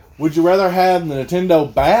 Hey, would you rather have the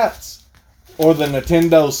Nintendo bats or the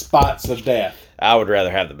Nintendo spots of death? I would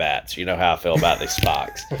rather have the bats. You know how I feel about these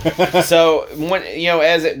Spox. So, when, you know,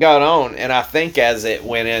 as it got on, and I think as it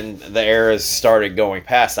went in, the eras started going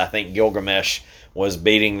past, I think Gilgamesh was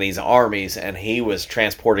beating these armies, and he was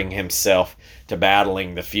transporting himself to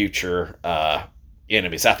battling the future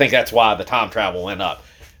enemies. I think that's why the time travel went up.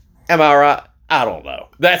 Am I right? I don't know.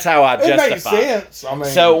 That's how I justify it. Makes sense. I mean,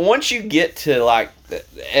 so once you get to like,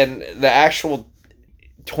 and the actual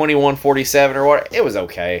 2147 or what, it was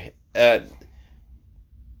okay.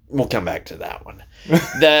 We'll come back to that one.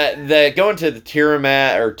 The going to the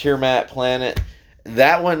Tiamat planet,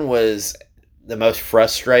 that one was the most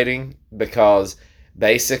frustrating because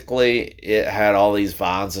basically it had all these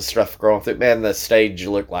vines and stuff growing through. Man, the stage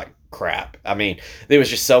looked like crap. I mean, there was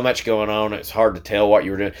just so much going on. It's hard to tell what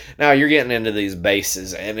you were doing. Now you're getting into these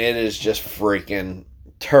bases, and it is just freaking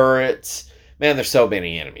turrets. Man, there's so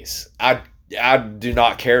many enemies. I do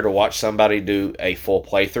not care to watch somebody do a full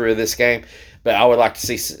playthrough of this game, but I would like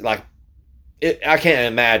to see, like, I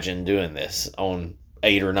can't imagine doing this on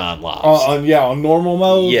 8 or 9 lives. On normal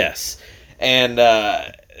mode? Yes. And,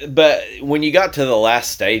 but when you got to the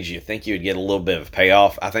last stage, you think you would get a little bit of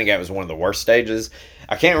payoff. I think that was one of the worst stages.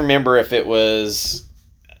 I can't remember if it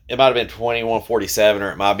might have been 2147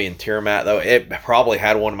 or it might have been Tiamat, though. It probably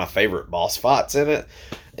had one of my favorite boss fights in it.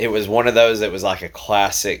 It was one of those that was like a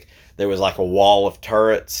classic. There was like a wall of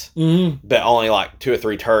turrets, but only like 2 or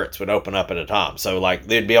 3 turrets would open up at a time. So like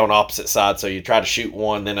they'd be on opposite sides. So you try to shoot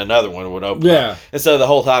one, then another one would open up. And so the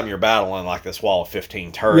whole time you're battling like this wall of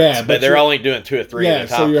 15 turrets, but they're only doing 2 or 3 at a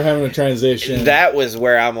time. So you're having a transition. That was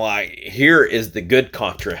where I'm like, here is the good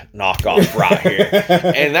Contra knockoff right here.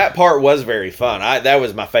 And that part was very fun. That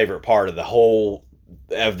was my favorite part of the whole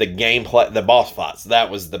of the gameplay, the boss fights. That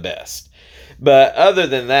was the best. But other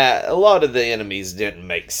than that, a lot of the enemies didn't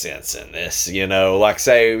make sense in this, you know. Like,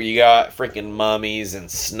 say, you got freaking mummies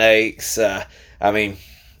and snakes. I mean,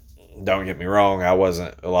 don't get me wrong, I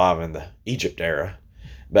wasn't alive in the Egypt era.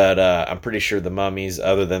 But I'm pretty sure the mummies,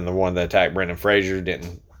 other than the one that attacked Brendan Fraser,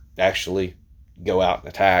 didn't actually go out and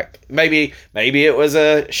attack. Maybe it was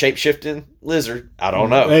a shape-shifting lizard. I don't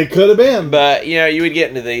know. It could have been. But, you would get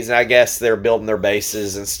into these, and I guess they're building their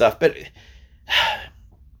bases and stuff. But,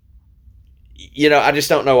 I just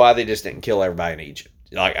don't know why they just didn't kill everybody in Egypt.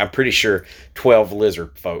 Like, I'm pretty sure 12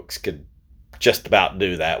 lizard folks could just about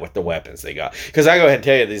do that with the weapons they got. Because I go ahead and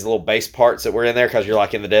tell you, these little base parts that were in there, because you're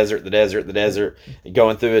like in the desert,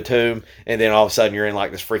 going through a tomb, and then all of a sudden you're in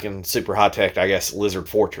like this freaking super high-tech, I guess, lizard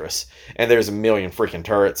fortress. And there's a million freaking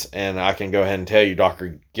turrets, and I can go ahead and tell you,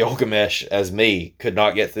 Dr. Gilgamesh, as me, could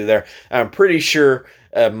not get through there. I'm pretty sure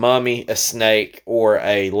a mummy, a snake, or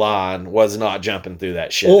a lion was not jumping through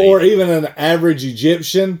that shit. Or even an average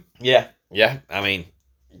Egyptian. Yeah. I mean,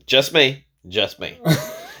 just me.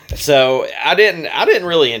 So I didn't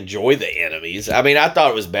really enjoy the enemies. I mean, I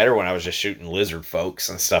thought it was better when I was just shooting lizard folks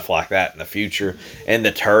and stuff like that in the future. And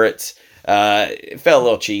the turrets, it felt a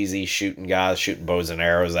little cheesy, shooting bows and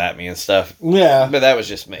arrows at me and stuff. Yeah. But that was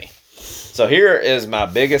just me. So here is my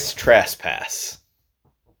biggest trespass,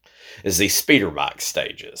 is these speeder bike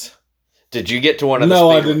stages. Did you get to one of the No,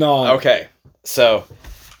 I did not. Okay. So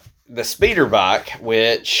the speeder bike,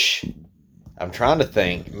 which I'm trying to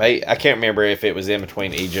think. I can't remember if it was in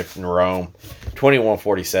between Egypt and Rome.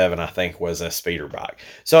 2147, I think, was a speeder bike.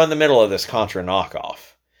 So in the middle of this Contra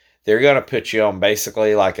knockoff, they're going to put you on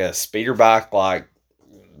basically like a speeder bike. Like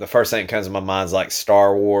the first thing that comes to my mind is like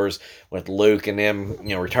Star Wars with Luke and them,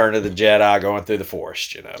 Return of the Jedi going through the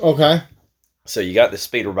forest, Okay. So you got this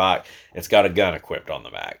speeder bike. It's got a gun equipped on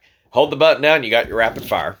the back. Hold the button down. You got your rapid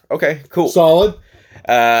fire. Okay, cool. Solid.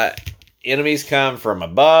 Enemies come from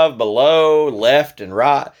above, below, left, and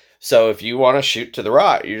right. So if you want to shoot to the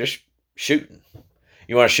right, you're just shooting.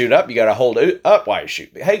 You want to shoot up, you got to hold it up while you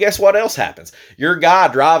shoot. Hey, guess what else happens? Your guy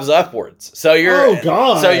drives upwards. So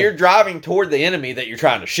you're driving toward the enemy that you're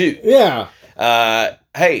trying to shoot. Yeah.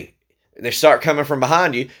 Hey, they start coming from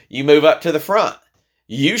behind you. You move up to the front.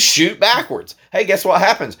 You shoot backwards. Hey, guess what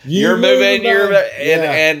happens? You're moving.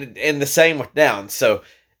 And the same with down. So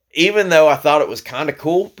even though I thought it was kind of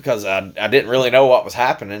cool because I didn't really know what was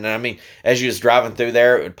happening. And I mean, as you was driving through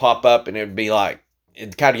there, it would pop up and it would be like,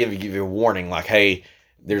 it'd kind of give you a warning like, hey,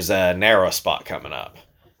 there's a narrow spot coming up,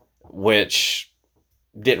 which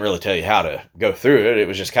didn't really tell you how to go through it. It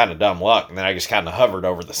was just kind of dumb luck. And then I just kind of hovered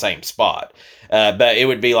over the same spot. But it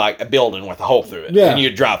would be like a building with a hole through it. Yeah. And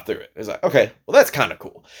you'd drive through it. It's like, okay, well, that's kind of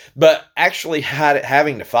cool. But actually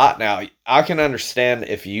having to fight now, I can understand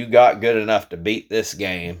if you got good enough to beat this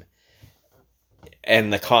game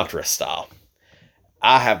and the Contra style.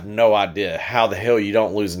 I have no idea how the hell you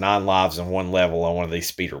don't lose 9 lives in one level on one of these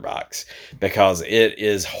speeder bikes, because it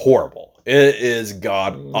is horrible. It is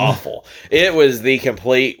god awful. It was the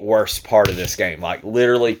complete worst part of this game. Like,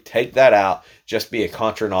 literally, take that out. Just be a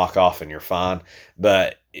Contra knockoff and you're fine.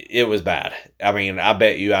 But it was bad. I mean, I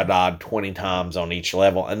bet you I died 20 times on each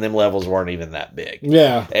level, and them levels weren't even that big.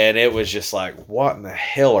 Yeah. And it was just like, what in the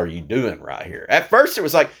hell are you doing right here? At first, it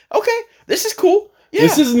was like, okay, this is cool. Yeah.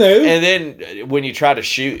 This is new. And then when you try to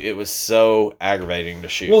shoot, it was so aggravating to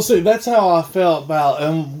shoot. Well, see, that's how I felt about,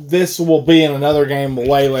 and this will be in another game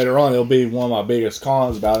way later on. It'll be one of my biggest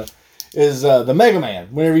cons about it, is the Mega Man.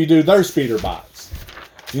 Whenever you do their speeder bikes,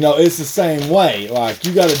 it's the same way. Like,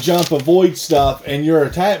 you got to jump, avoid stuff, and your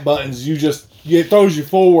attack buttons, it throws you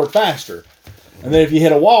forward faster. And then if you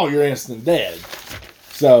hit a wall, you're instant dead.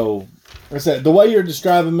 So, like I said, the way you're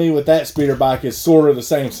describing me with that speeder bike is sort of the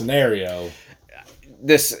same scenario.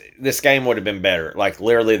 This game would have been better. Like,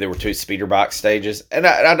 literally, there were 2 speeder bike stages. And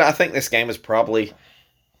I think this game is probably,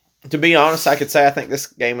 to be honest, I could say I think this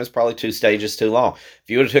game is probably 2 stages too long. If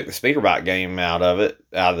you would have took the speeder bike game out of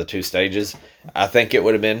the 2 stages, I think it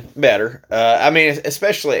would have been better. I mean,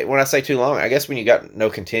 especially when I say too long, I guess when you got no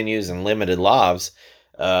continues and limited lives,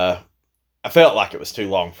 I felt like it was too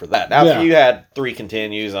long for that. Now, if you had 3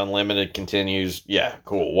 continues, unlimited continues, yeah,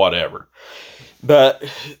 cool, whatever. But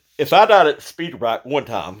if I died at the speeder bike one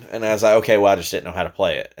time, and I was like, okay, well, I just didn't know how to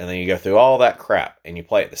play it, and then you go through all that crap, and you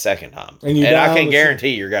play it the second time, and I can guarantee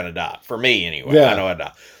you're going to die. For me, anyway. Yeah. I know I'd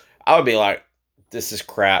die. I would be like, this is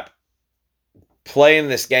crap. Playing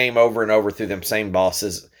this game over and over through them same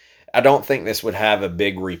bosses, I don't think this would have a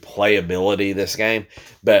big replayability, this game,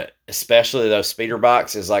 but especially those speeder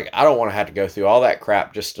bikes is like, I don't want to have to go through all that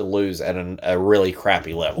crap just to lose at a really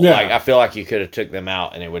crappy level. Yeah. Like, I feel like you could have took them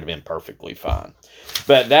out, and it would have been perfectly fine.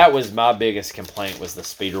 But that was my biggest complaint, was the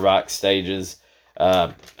speeder bike stages.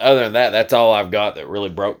 Other than that, that's all I've got that really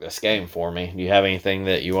broke this game for me. Do you have anything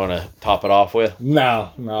that you want to top it off with?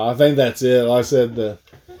 No, I think that's it. Like I said,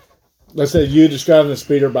 I said you describing the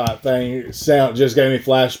speeder bike thing just gave me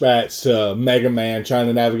flashbacks to Mega Man trying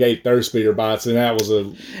to navigate those speeder bikes, and that was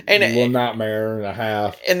a little nightmare and a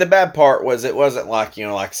half. And the bad part was it wasn't like,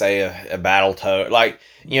 like say a battle toad, like,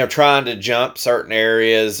 trying to jump certain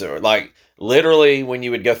areas, or like literally when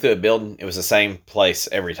you would go through a building, it was the same place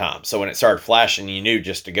every time. So when it started flashing, you knew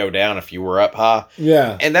just to go down if you were up high.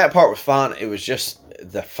 Yeah. And that part was fun. It was just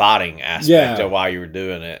the fighting aspect of why you were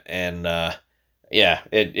doing it. And,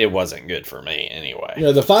 it wasn't good for me anyway.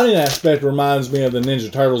 Yeah, the fighting aspect reminds me of the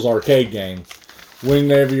Ninja Turtles arcade game.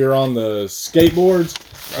 Whenever you're on the skateboards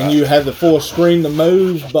and you have the full screen to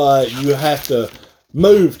move, but you have to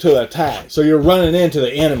move to attack. So you're running into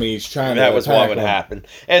the enemies trying to attack. That was what would happen.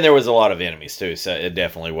 And there was a lot of enemies too, so it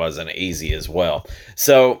definitely wasn't easy as well.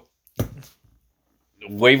 So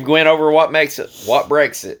we've went over what makes it, what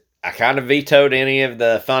breaks it. I kind of vetoed any of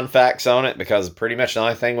the fun facts on it because pretty much the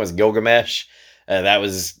only thing was Gilgamesh. That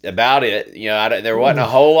was about it. There wasn't a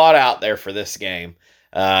whole lot out there for this game.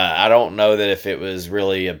 I don't know that if it was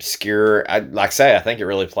really obscure. I think it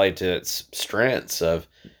really played to its strengths of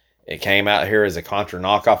it came out here as a Contra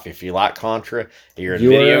knockoff. If you like Contra, you're in a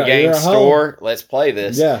video game store, let's play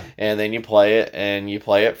this. Yeah. And then you play it, and you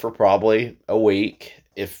play it for probably a week.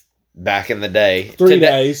 If back in the day, 3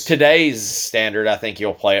 days. Today's standard, I think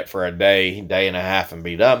you'll play it for a day and a half and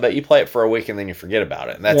be done. But you play it for a week and then you forget about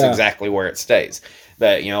it. And that's exactly where it stays.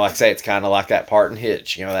 But, like I say, it's kind of like that part in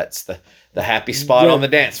Hitch. That's the happy spot on the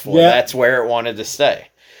dance floor. Yeah. That's where it wanted to stay.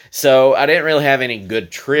 So I didn't really have any good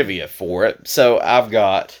trivia for it. So I've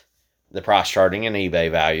got the price charting and eBay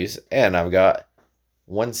values, and I've got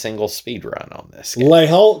one single speed run on this game. Lay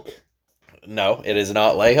Hulk? No, it is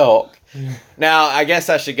not Lay Hulk. Now, I guess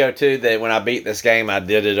I should go too that when I beat this game, I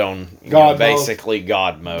did it on basically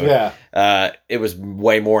God mode. Yeah. It was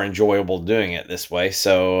way more enjoyable doing it this way.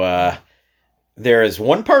 So there is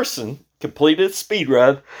one person completed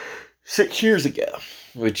speedrun 6 years ago.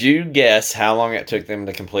 Would you guess how long it took them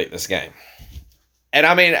to complete this game? And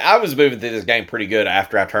I mean, I was moving through this game pretty good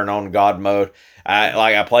after I turned on God mode.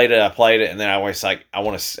 I played it, and then I was like, I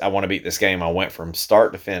want to beat this game. I went from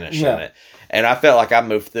start to finish in it. And I felt like I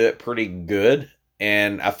moved through it pretty good.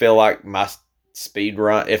 And I feel like my speed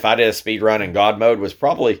run, if I did a speed run in God mode,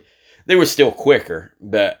 they were still quicker,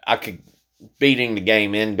 but beating the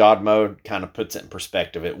game in God mode kind of puts it in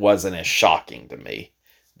perspective. It wasn't as shocking to me,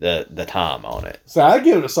 the time on it. So I'd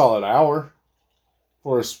give it a solid hour.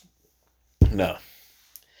 No.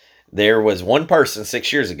 There was one person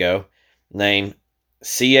 6 years ago named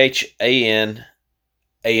ChanAnaphone.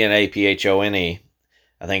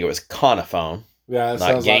 I think it was Conophone. Yeah,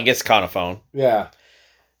 not Genghis Conophone. Yeah.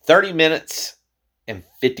 30 minutes and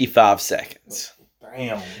 55 seconds.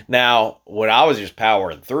 Damn. Now, when I was just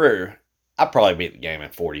powering through, I probably beat the game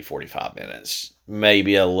in 40, 45 minutes.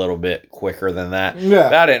 Maybe a little bit quicker than that. Yeah.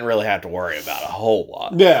 But I didn't really have to worry about a whole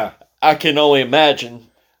lot. Yeah. I can only imagine.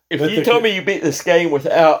 If you told me you beat this game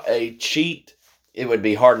without a cheat, it would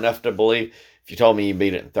be hard enough to believe. If you told me you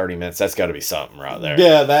beat it in 30 minutes, that's got to be something right there.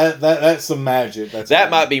 Yeah, that's some magic.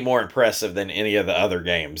 That might be more impressive than any of the other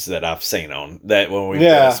games that I've seen on that when we've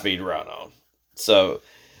done a speed run on. So,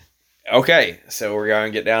 okay, so we're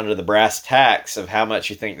going to get down to the brass tacks of how much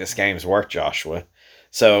you think this game's worth, Joshua.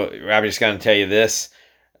 So I'm just going to tell you this: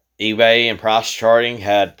 eBay and price charting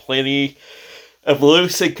had plenty of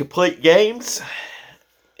loose and complete games.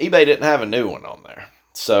 eBay didn't have a new one on there.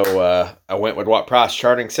 So I went with what price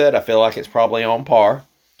charting said. I feel like it's probably on par.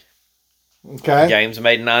 Okay. The game's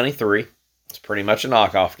made in 93. It's pretty much a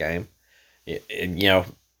knockoff game.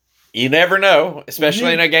 You never know,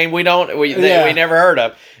 especially in a game we never heard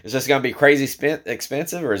of. Is this going to be crazy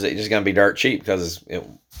expensive, or is it just going to be dirt cheap because it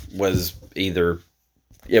was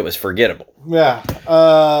forgettable? Yeah.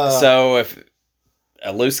 So if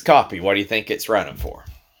a loose copy, what do you think it's running for?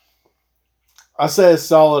 I say a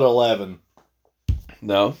solid 11.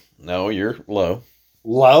 No, you're low.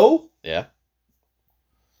 Low? Yeah.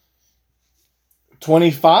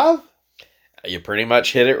 25? You pretty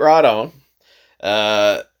much hit it right on.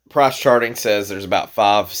 Price charting says there's about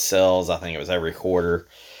 5 sales. I think it was every quarter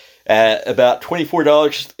at about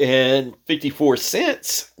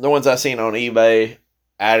 $24.54. The ones I seen on eBay,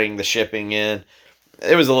 adding the shipping in,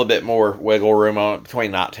 it was a little bit more wiggle room on it,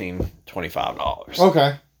 between $19 and $25.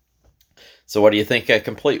 Okay. So what do you think a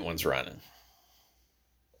complete one's running?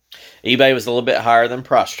 eBay was a little bit higher than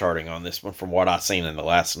price charting on this one from what I've seen in the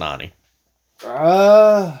last 90.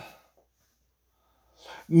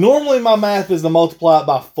 Normally my math is to multiply it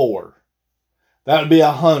by 4. That would be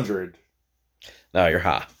 100. No, you're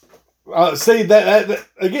high. See, that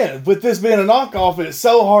again, with this being a knockoff, it's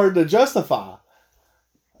so hard to justify.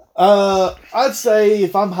 I'd say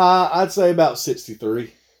if I'm high, I'd say about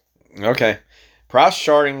 63. Okay. Price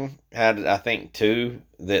Charting had, I think, two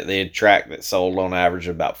that they had tracked that sold on average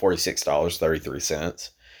about $46.33.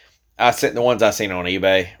 The ones I seen on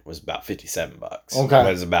eBay was about $57. Okay.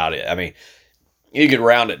 That was about it. I mean, you could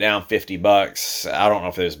round it down $50. I don't know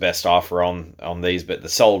if it was best offer on these, but the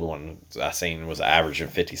sold one I seen was average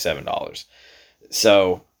of $57.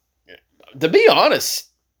 So, to be honest,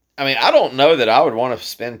 I mean, I don't know that I would want to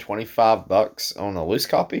spend $25 on a loose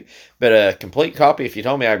copy, but a complete copy, if you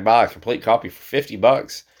told me I could buy a complete copy for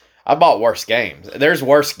 $50, I bought worse games. There's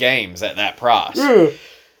worse games at that price.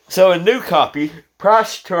 So a new copy,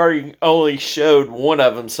 Price Charting only showed one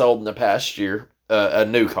of them sold in the past year, a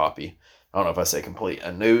new copy. I don't know if I say complete.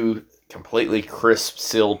 A new, completely crisp,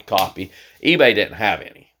 sealed copy. eBay didn't have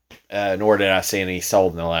any, nor did I see any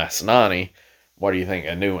sold in the last 90. What do you think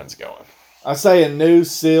a new one's going? I say a new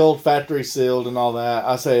sealed, factory sealed and all that,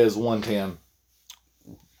 I say is 110.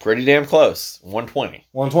 Pretty damn close. 120.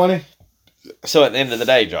 120? So at the end of the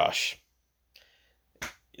day, Josh,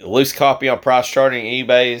 a loose copy on Price Charting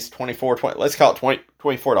eBay is $24. Let's call it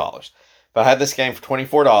 $24. If I had this game for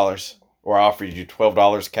 $24 or I offered you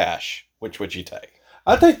 $12 cash, which would you take?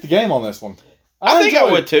 I'd take the game on this one. I think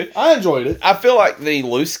I would too. I enjoyed it. I feel like the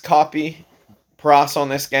loose copy price on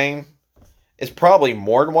this game is probably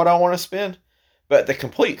more than what I want to spend. But the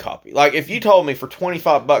complete copy, like if you told me for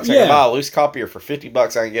 $25 I can buy a loose copy, or for $50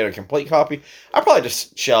 I can get a complete copy, I'd probably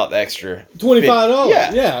just shell out the extra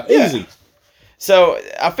 $25. Yeah, easy. So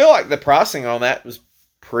I feel like the pricing on that was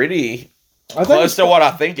pretty close to what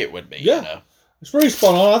I think it would be. Yeah, you know? It's pretty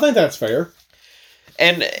spot on. I think that's fair.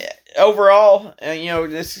 And overall,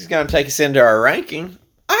 this is going to take us into our ranking.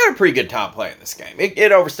 I had a pretty good time playing this game.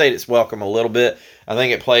 It overstayed its welcome a little bit. I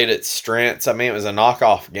think it played its strengths. I mean, it was a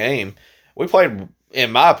knockoff game. We played,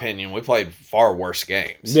 in my opinion, far worse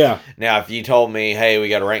games. Yeah. Now, if you told me, hey, we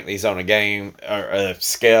got to rank these on a game or a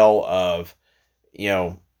scale of,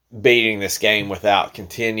 beating this game without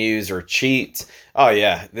continues or cheats, oh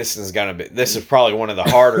yeah, this is probably one of the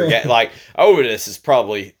harder games. Like, this is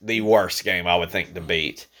probably the worst game I would think to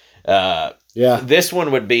beat. Yeah. This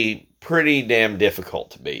one would be pretty damn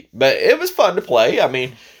difficult to beat, but it was fun to play. I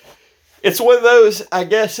mean, it's one of those, I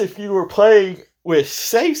guess, if you were playing with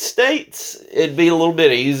save states, it'd be a little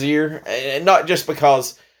bit easier. And not just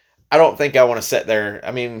because I don't think I want to sit there.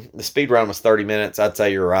 I mean, the speed run was 30 minutes. I'd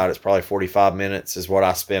say you're right. It's probably 45 minutes is what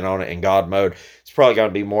I spent on it in God mode. It's probably going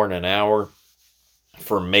to be more than an hour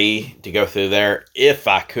for me to go through there if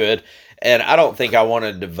I could. And I don't think I want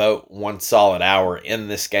to devote one solid hour in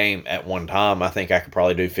this game at one time. I think I could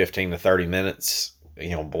probably do 15 to 30 minutes,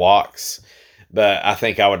 blocks. But I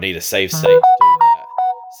think I would need a save state to do that.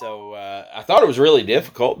 So I thought it was really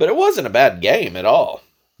difficult, but it wasn't a bad game at all.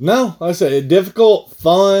 No, like I said, difficult,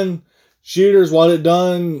 fun, shooters, what it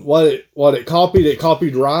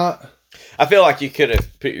copied right. I feel like you could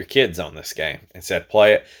have put your kids on this game and said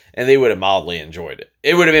play it, and they would have mildly enjoyed it.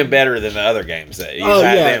 It would have been better than the other games that you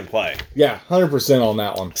had them play. Yeah, 100% on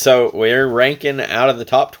that one. So we're ranking out of the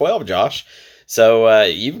top 12, Josh. So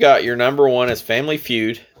you've got your number one is Family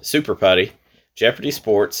Feud, Super Putty, Jeopardy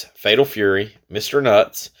Sports, Fatal Fury, Mr.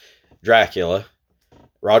 Nuts, Dracula,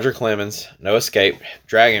 Roger Clemens, No Escape,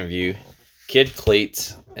 Dragon View, Kid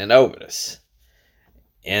Cleats, and Ovidus.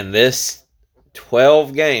 In this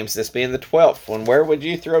 12 games, this being the 12th one, where would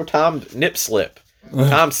you throw Time Slip? I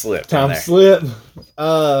think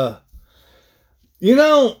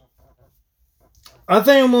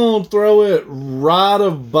I'm going to throw it right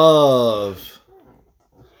above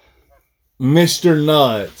Mr.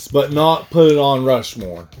 Nuts, but not put it on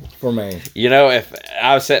Rushmore for me. If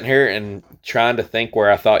I was sitting here and trying to think where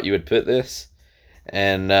I thought you would put this,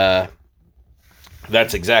 and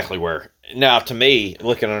that's exactly where. Now, to me,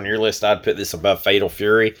 looking on your list, I'd put this above Fatal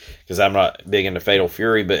Fury because I'm not big into Fatal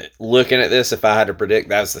Fury, but looking at this, if I had to predict,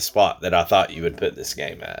 that's the spot that I thought you would put this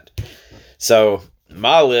game at. So,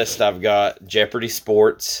 my list, I've got Jeopardy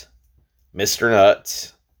Sports, Mr.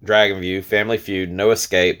 Nuts, Dragon View, Family Feud, No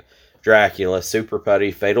Escape, Dracula, Super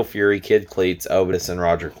Putty, Fatal Fury, Kid Cleats, Ovidus, and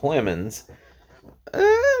Roger Clemens.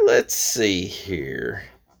 Let's see here.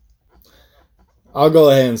 I'll go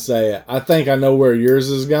ahead and say it. I think I know where yours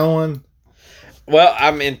is going. Well,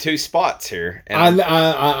 I'm in two spots here. And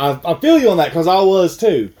I feel you on that because I was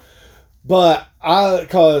too. But I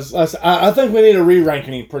think we need a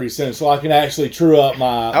re-ranking pretty soon so I can actually true up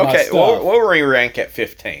my stuff. We'll re-rank at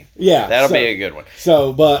 15. Yeah. That'll be a good one.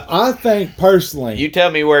 So, but I think personally... You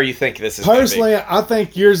tell me where you think this is going to be. Personally, I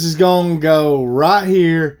think yours is going to go right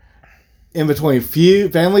here in between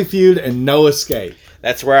Family Feud and No Escape.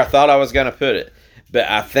 That's where I thought I was going to put it. But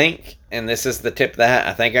I think, and this is the tip of the hat,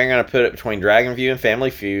 I think I'm going to put it between Dragon View and Family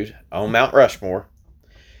Feud on Mount Rushmore.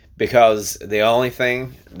 Because the only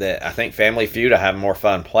thing that I think Family Feud I have more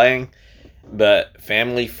fun playing, but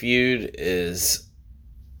Family Feud is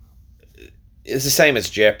the same as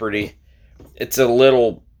Jeopardy. It's a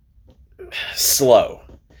little slow.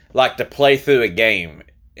 Like to play through a game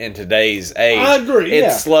in today's age. I agree.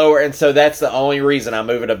 It's slower, and so that's the only reason I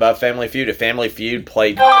move it above Family Feud. If Family Feud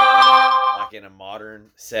played like in a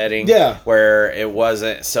modern setting, where it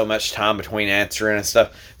wasn't so much time between answering and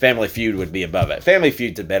stuff, Family Feud would be above it. Family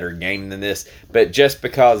Feud's a better game than this, but just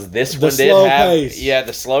because this one did have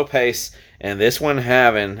the slow pace, and this one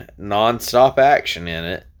having nonstop action in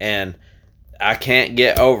it, and I can't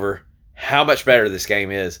get over how much better this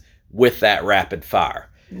game is with that rapid fire.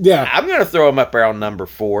 Yeah, I'm going to throw him up there on number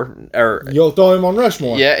 4. Or you'll throw him on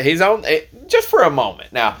Rushmore. Yeah, he's on just for a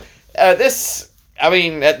moment. Now, this, I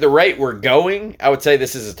mean, at the rate we're going, I would say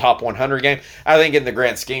this is a top 100 game. I think in the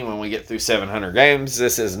grand scheme, when we get through 700 games,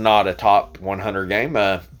 this is not a top 100 game.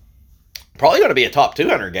 Probably going to be a top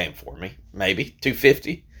 200 game for me, maybe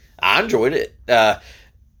 250. I enjoyed it.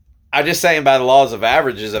 I just saying by the laws of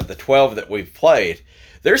averages of the 12 that we've played,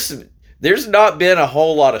 there's not been a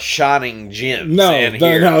whole lot of shining gems in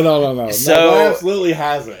here. No. So, it absolutely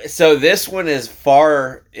hasn't. So this one is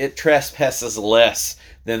it trespasses less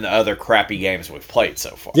than the other crappy games we've played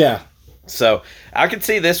so far. Yeah. So I could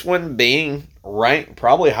see this one being ranked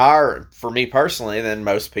probably higher for me personally than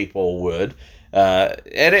most people would. And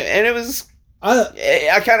it was...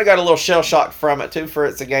 I kind of got a little shell shocked from it too, for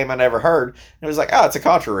it's a game I never heard. It was like, oh, it's a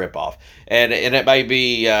Contra ripoff. And it may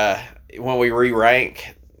be when we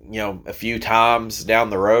re-rank, a few times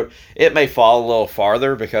down the road, it may fall a little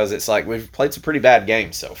farther because it's like we've played some pretty bad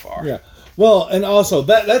games so far. Yeah. Well, and also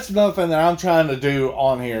that's another thing that I'm trying to do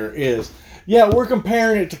on here is, we're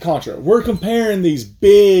comparing it to Contra. We're comparing these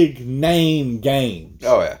big name games.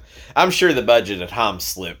 Oh yeah. I'm sure the budget at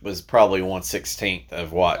Slip was probably 1/16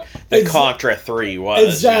 of what the Contra 3 was.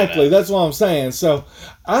 Exactly. That's what I'm saying. So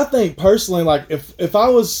I think personally, like if I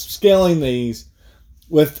was scaling these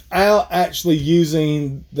without actually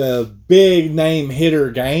using the big name hitter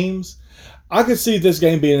games, I could see this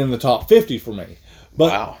game being in the top 50 for me.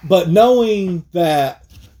 But knowing that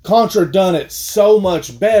Contra done it so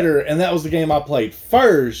much better, and that was the game I played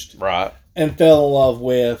first, right, and fell in love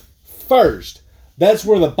with first, that's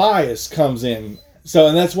where the bias comes in. So,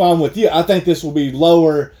 and that's why I'm with you. I think this will be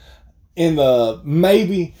lower in the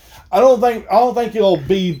maybe. I don't think it'll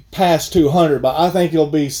be past 200, but I think it'll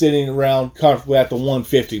be sitting around comfortably at the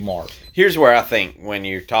 150 mark. Here's where I think when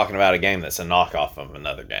you're talking about a game that's a knockoff of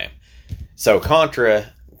another game. So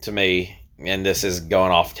Contra, to me, and this is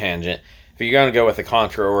going off tangent, if you're going to go with a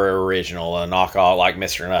Contra or original, a knockoff like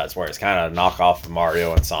Mr. Nuts, where it's kind of a knockoff of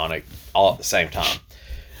Mario and Sonic all at the same time.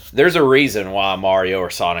 There's a reason why Mario or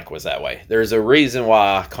Sonic was that way. There's a reason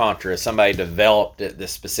why Contra, somebody developed it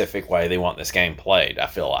this specific way they want this game played, I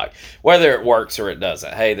feel like. Whether it works or it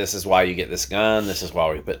doesn't. Hey, this is why you get this gun. This is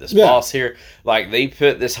why we put this boss here. Like, they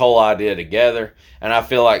put this whole idea together. And I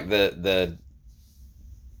feel like the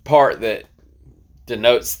part that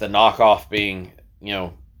denotes the knockoff being,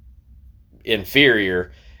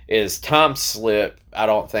 inferior is Time Slip. I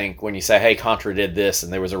don't think when you say, hey, Contra did this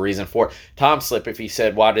and there was a reason for it. Time Slip, if he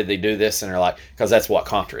said, why did they do this? And they're like, because that's what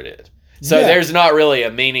Contra did. So there's not really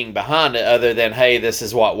a meaning behind it other than, hey, this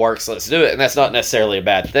is what works, let's do it. And that's not necessarily a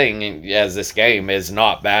bad thing, as this game is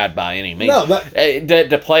not bad by any means. No,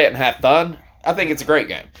 to play it and have fun, I think it's a great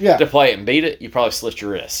game. Yeah. To play it and beat it, you probably slit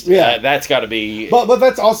your wrist. Yeah. That's got to be... But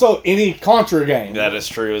that's also any Contra game. That is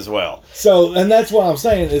true as well. So, and that's what I'm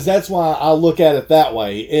saying, is that's why I look at it that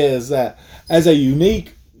way, is that as a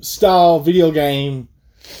unique style video game,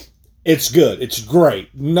 it's good. It's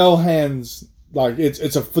great. No hands, like,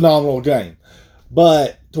 it's a phenomenal game.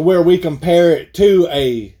 But to where we compare it to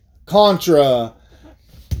a Contra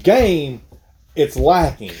game, it's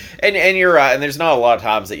lacking. And you're right, and there's not a lot of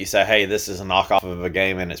times that you say, hey, this is a knockoff of a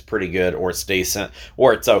game and it's pretty good, or it's decent,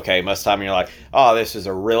 or it's okay. Most of the time you're like, oh, this is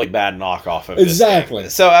a really bad knockoff of this game.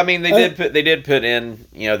 So, I mean, they did put in,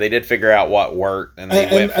 they did figure out what worked, and they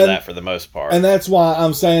went for that for the most part. And that's why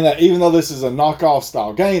I'm saying that even though this is a knockoff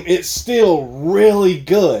style game, it's still really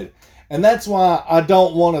good. And that's why I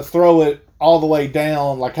don't want to throw it all the way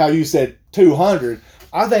down, like how you said, 200.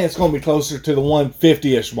 I think it's going to be closer to the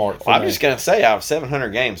 150-ish mark. I'm just going to say, out of 700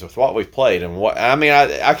 games with what we've played, and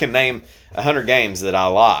I can name 100 games that I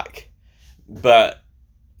like, but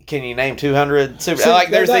can you name 200?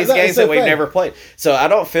 There's these games that we've never played. So I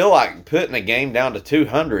don't feel like putting a game down to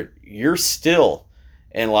 200. You're still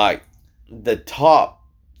in like the top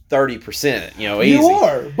 30%, you know, You easy.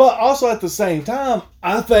 are, but also at the same time,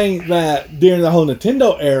 I think that during the whole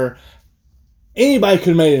Nintendo era, anybody could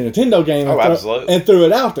have made a Nintendo game and threw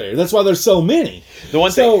it out there. That's why there's so many.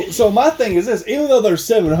 So my thing is this: even though there's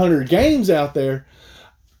 700 games out there,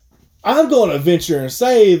 I'm going to venture and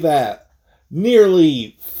say that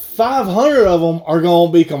nearly 500 of them are going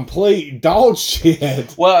to be complete dog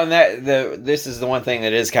shit. Well, and this is the one thing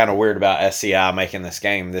that is kind of weird about SCI making this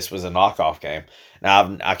game. This was a knockoff game.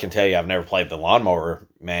 Now, I can tell you I've never played the Lawnmower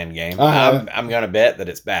Man game. I'm going to bet that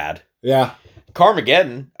it's bad. Yeah.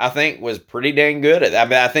 Carmageddon, I think, was pretty dang good.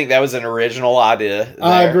 I think that was an original idea. There.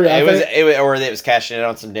 I agree. It was cashing in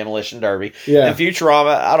on some Demolition Derby. Yeah. And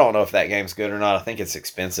Futurama, I don't know if that game's good or not. I think it's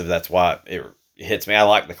expensive. That's why it hits me. I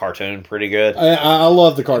like the cartoon pretty good. I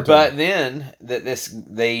love the cartoon. But then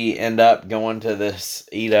they end up going to this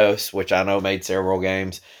Eidos, which I know made several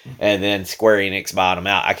games, and then Square Enix bought them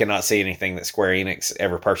out. I cannot see anything that Square Enix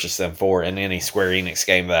ever purchased them for in any Square Enix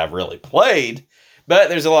game that I've really played. But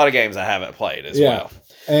there's a lot of games I haven't played as well.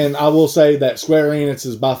 And I will say that Square Enix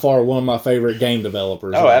is by far one of my favorite game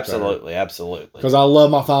developers. Oh, absolutely, absolutely. Because I love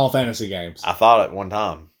my Final Fantasy games. I thought at one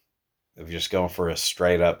time of just going for a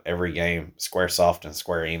straight up every game Squaresoft and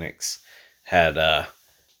Square Enix had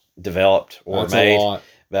developed or made.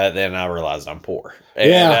 But then I realized I'm poor.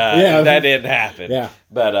 And, that didn't happen. Yeah.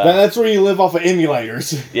 But that's where you live off of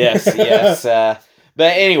emulators. Yes.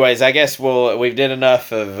 But anyways, I guess we've did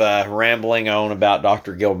enough of rambling on about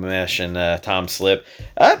Dr. Gilgamesh and Time Slip.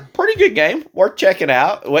 Pretty good game, worth checking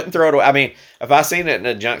out. Wouldn't throw it away. I mean, if I seen it in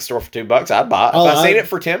a junk store for $2, I'd buy it. If I seen it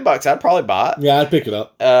for $10, I'd probably buy it. Yeah, I'd pick it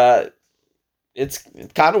up. It's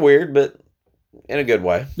kind of weird, but in a good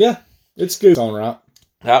way. Yeah, it's good on right. All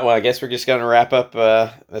right, well, I guess we're just going to wrap up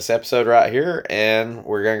this episode right here, and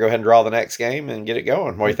we're going to go ahead and draw the next game and get it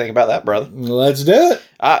going. What do you think about that, brother? Let's do it.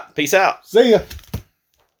 All right, peace out. See ya.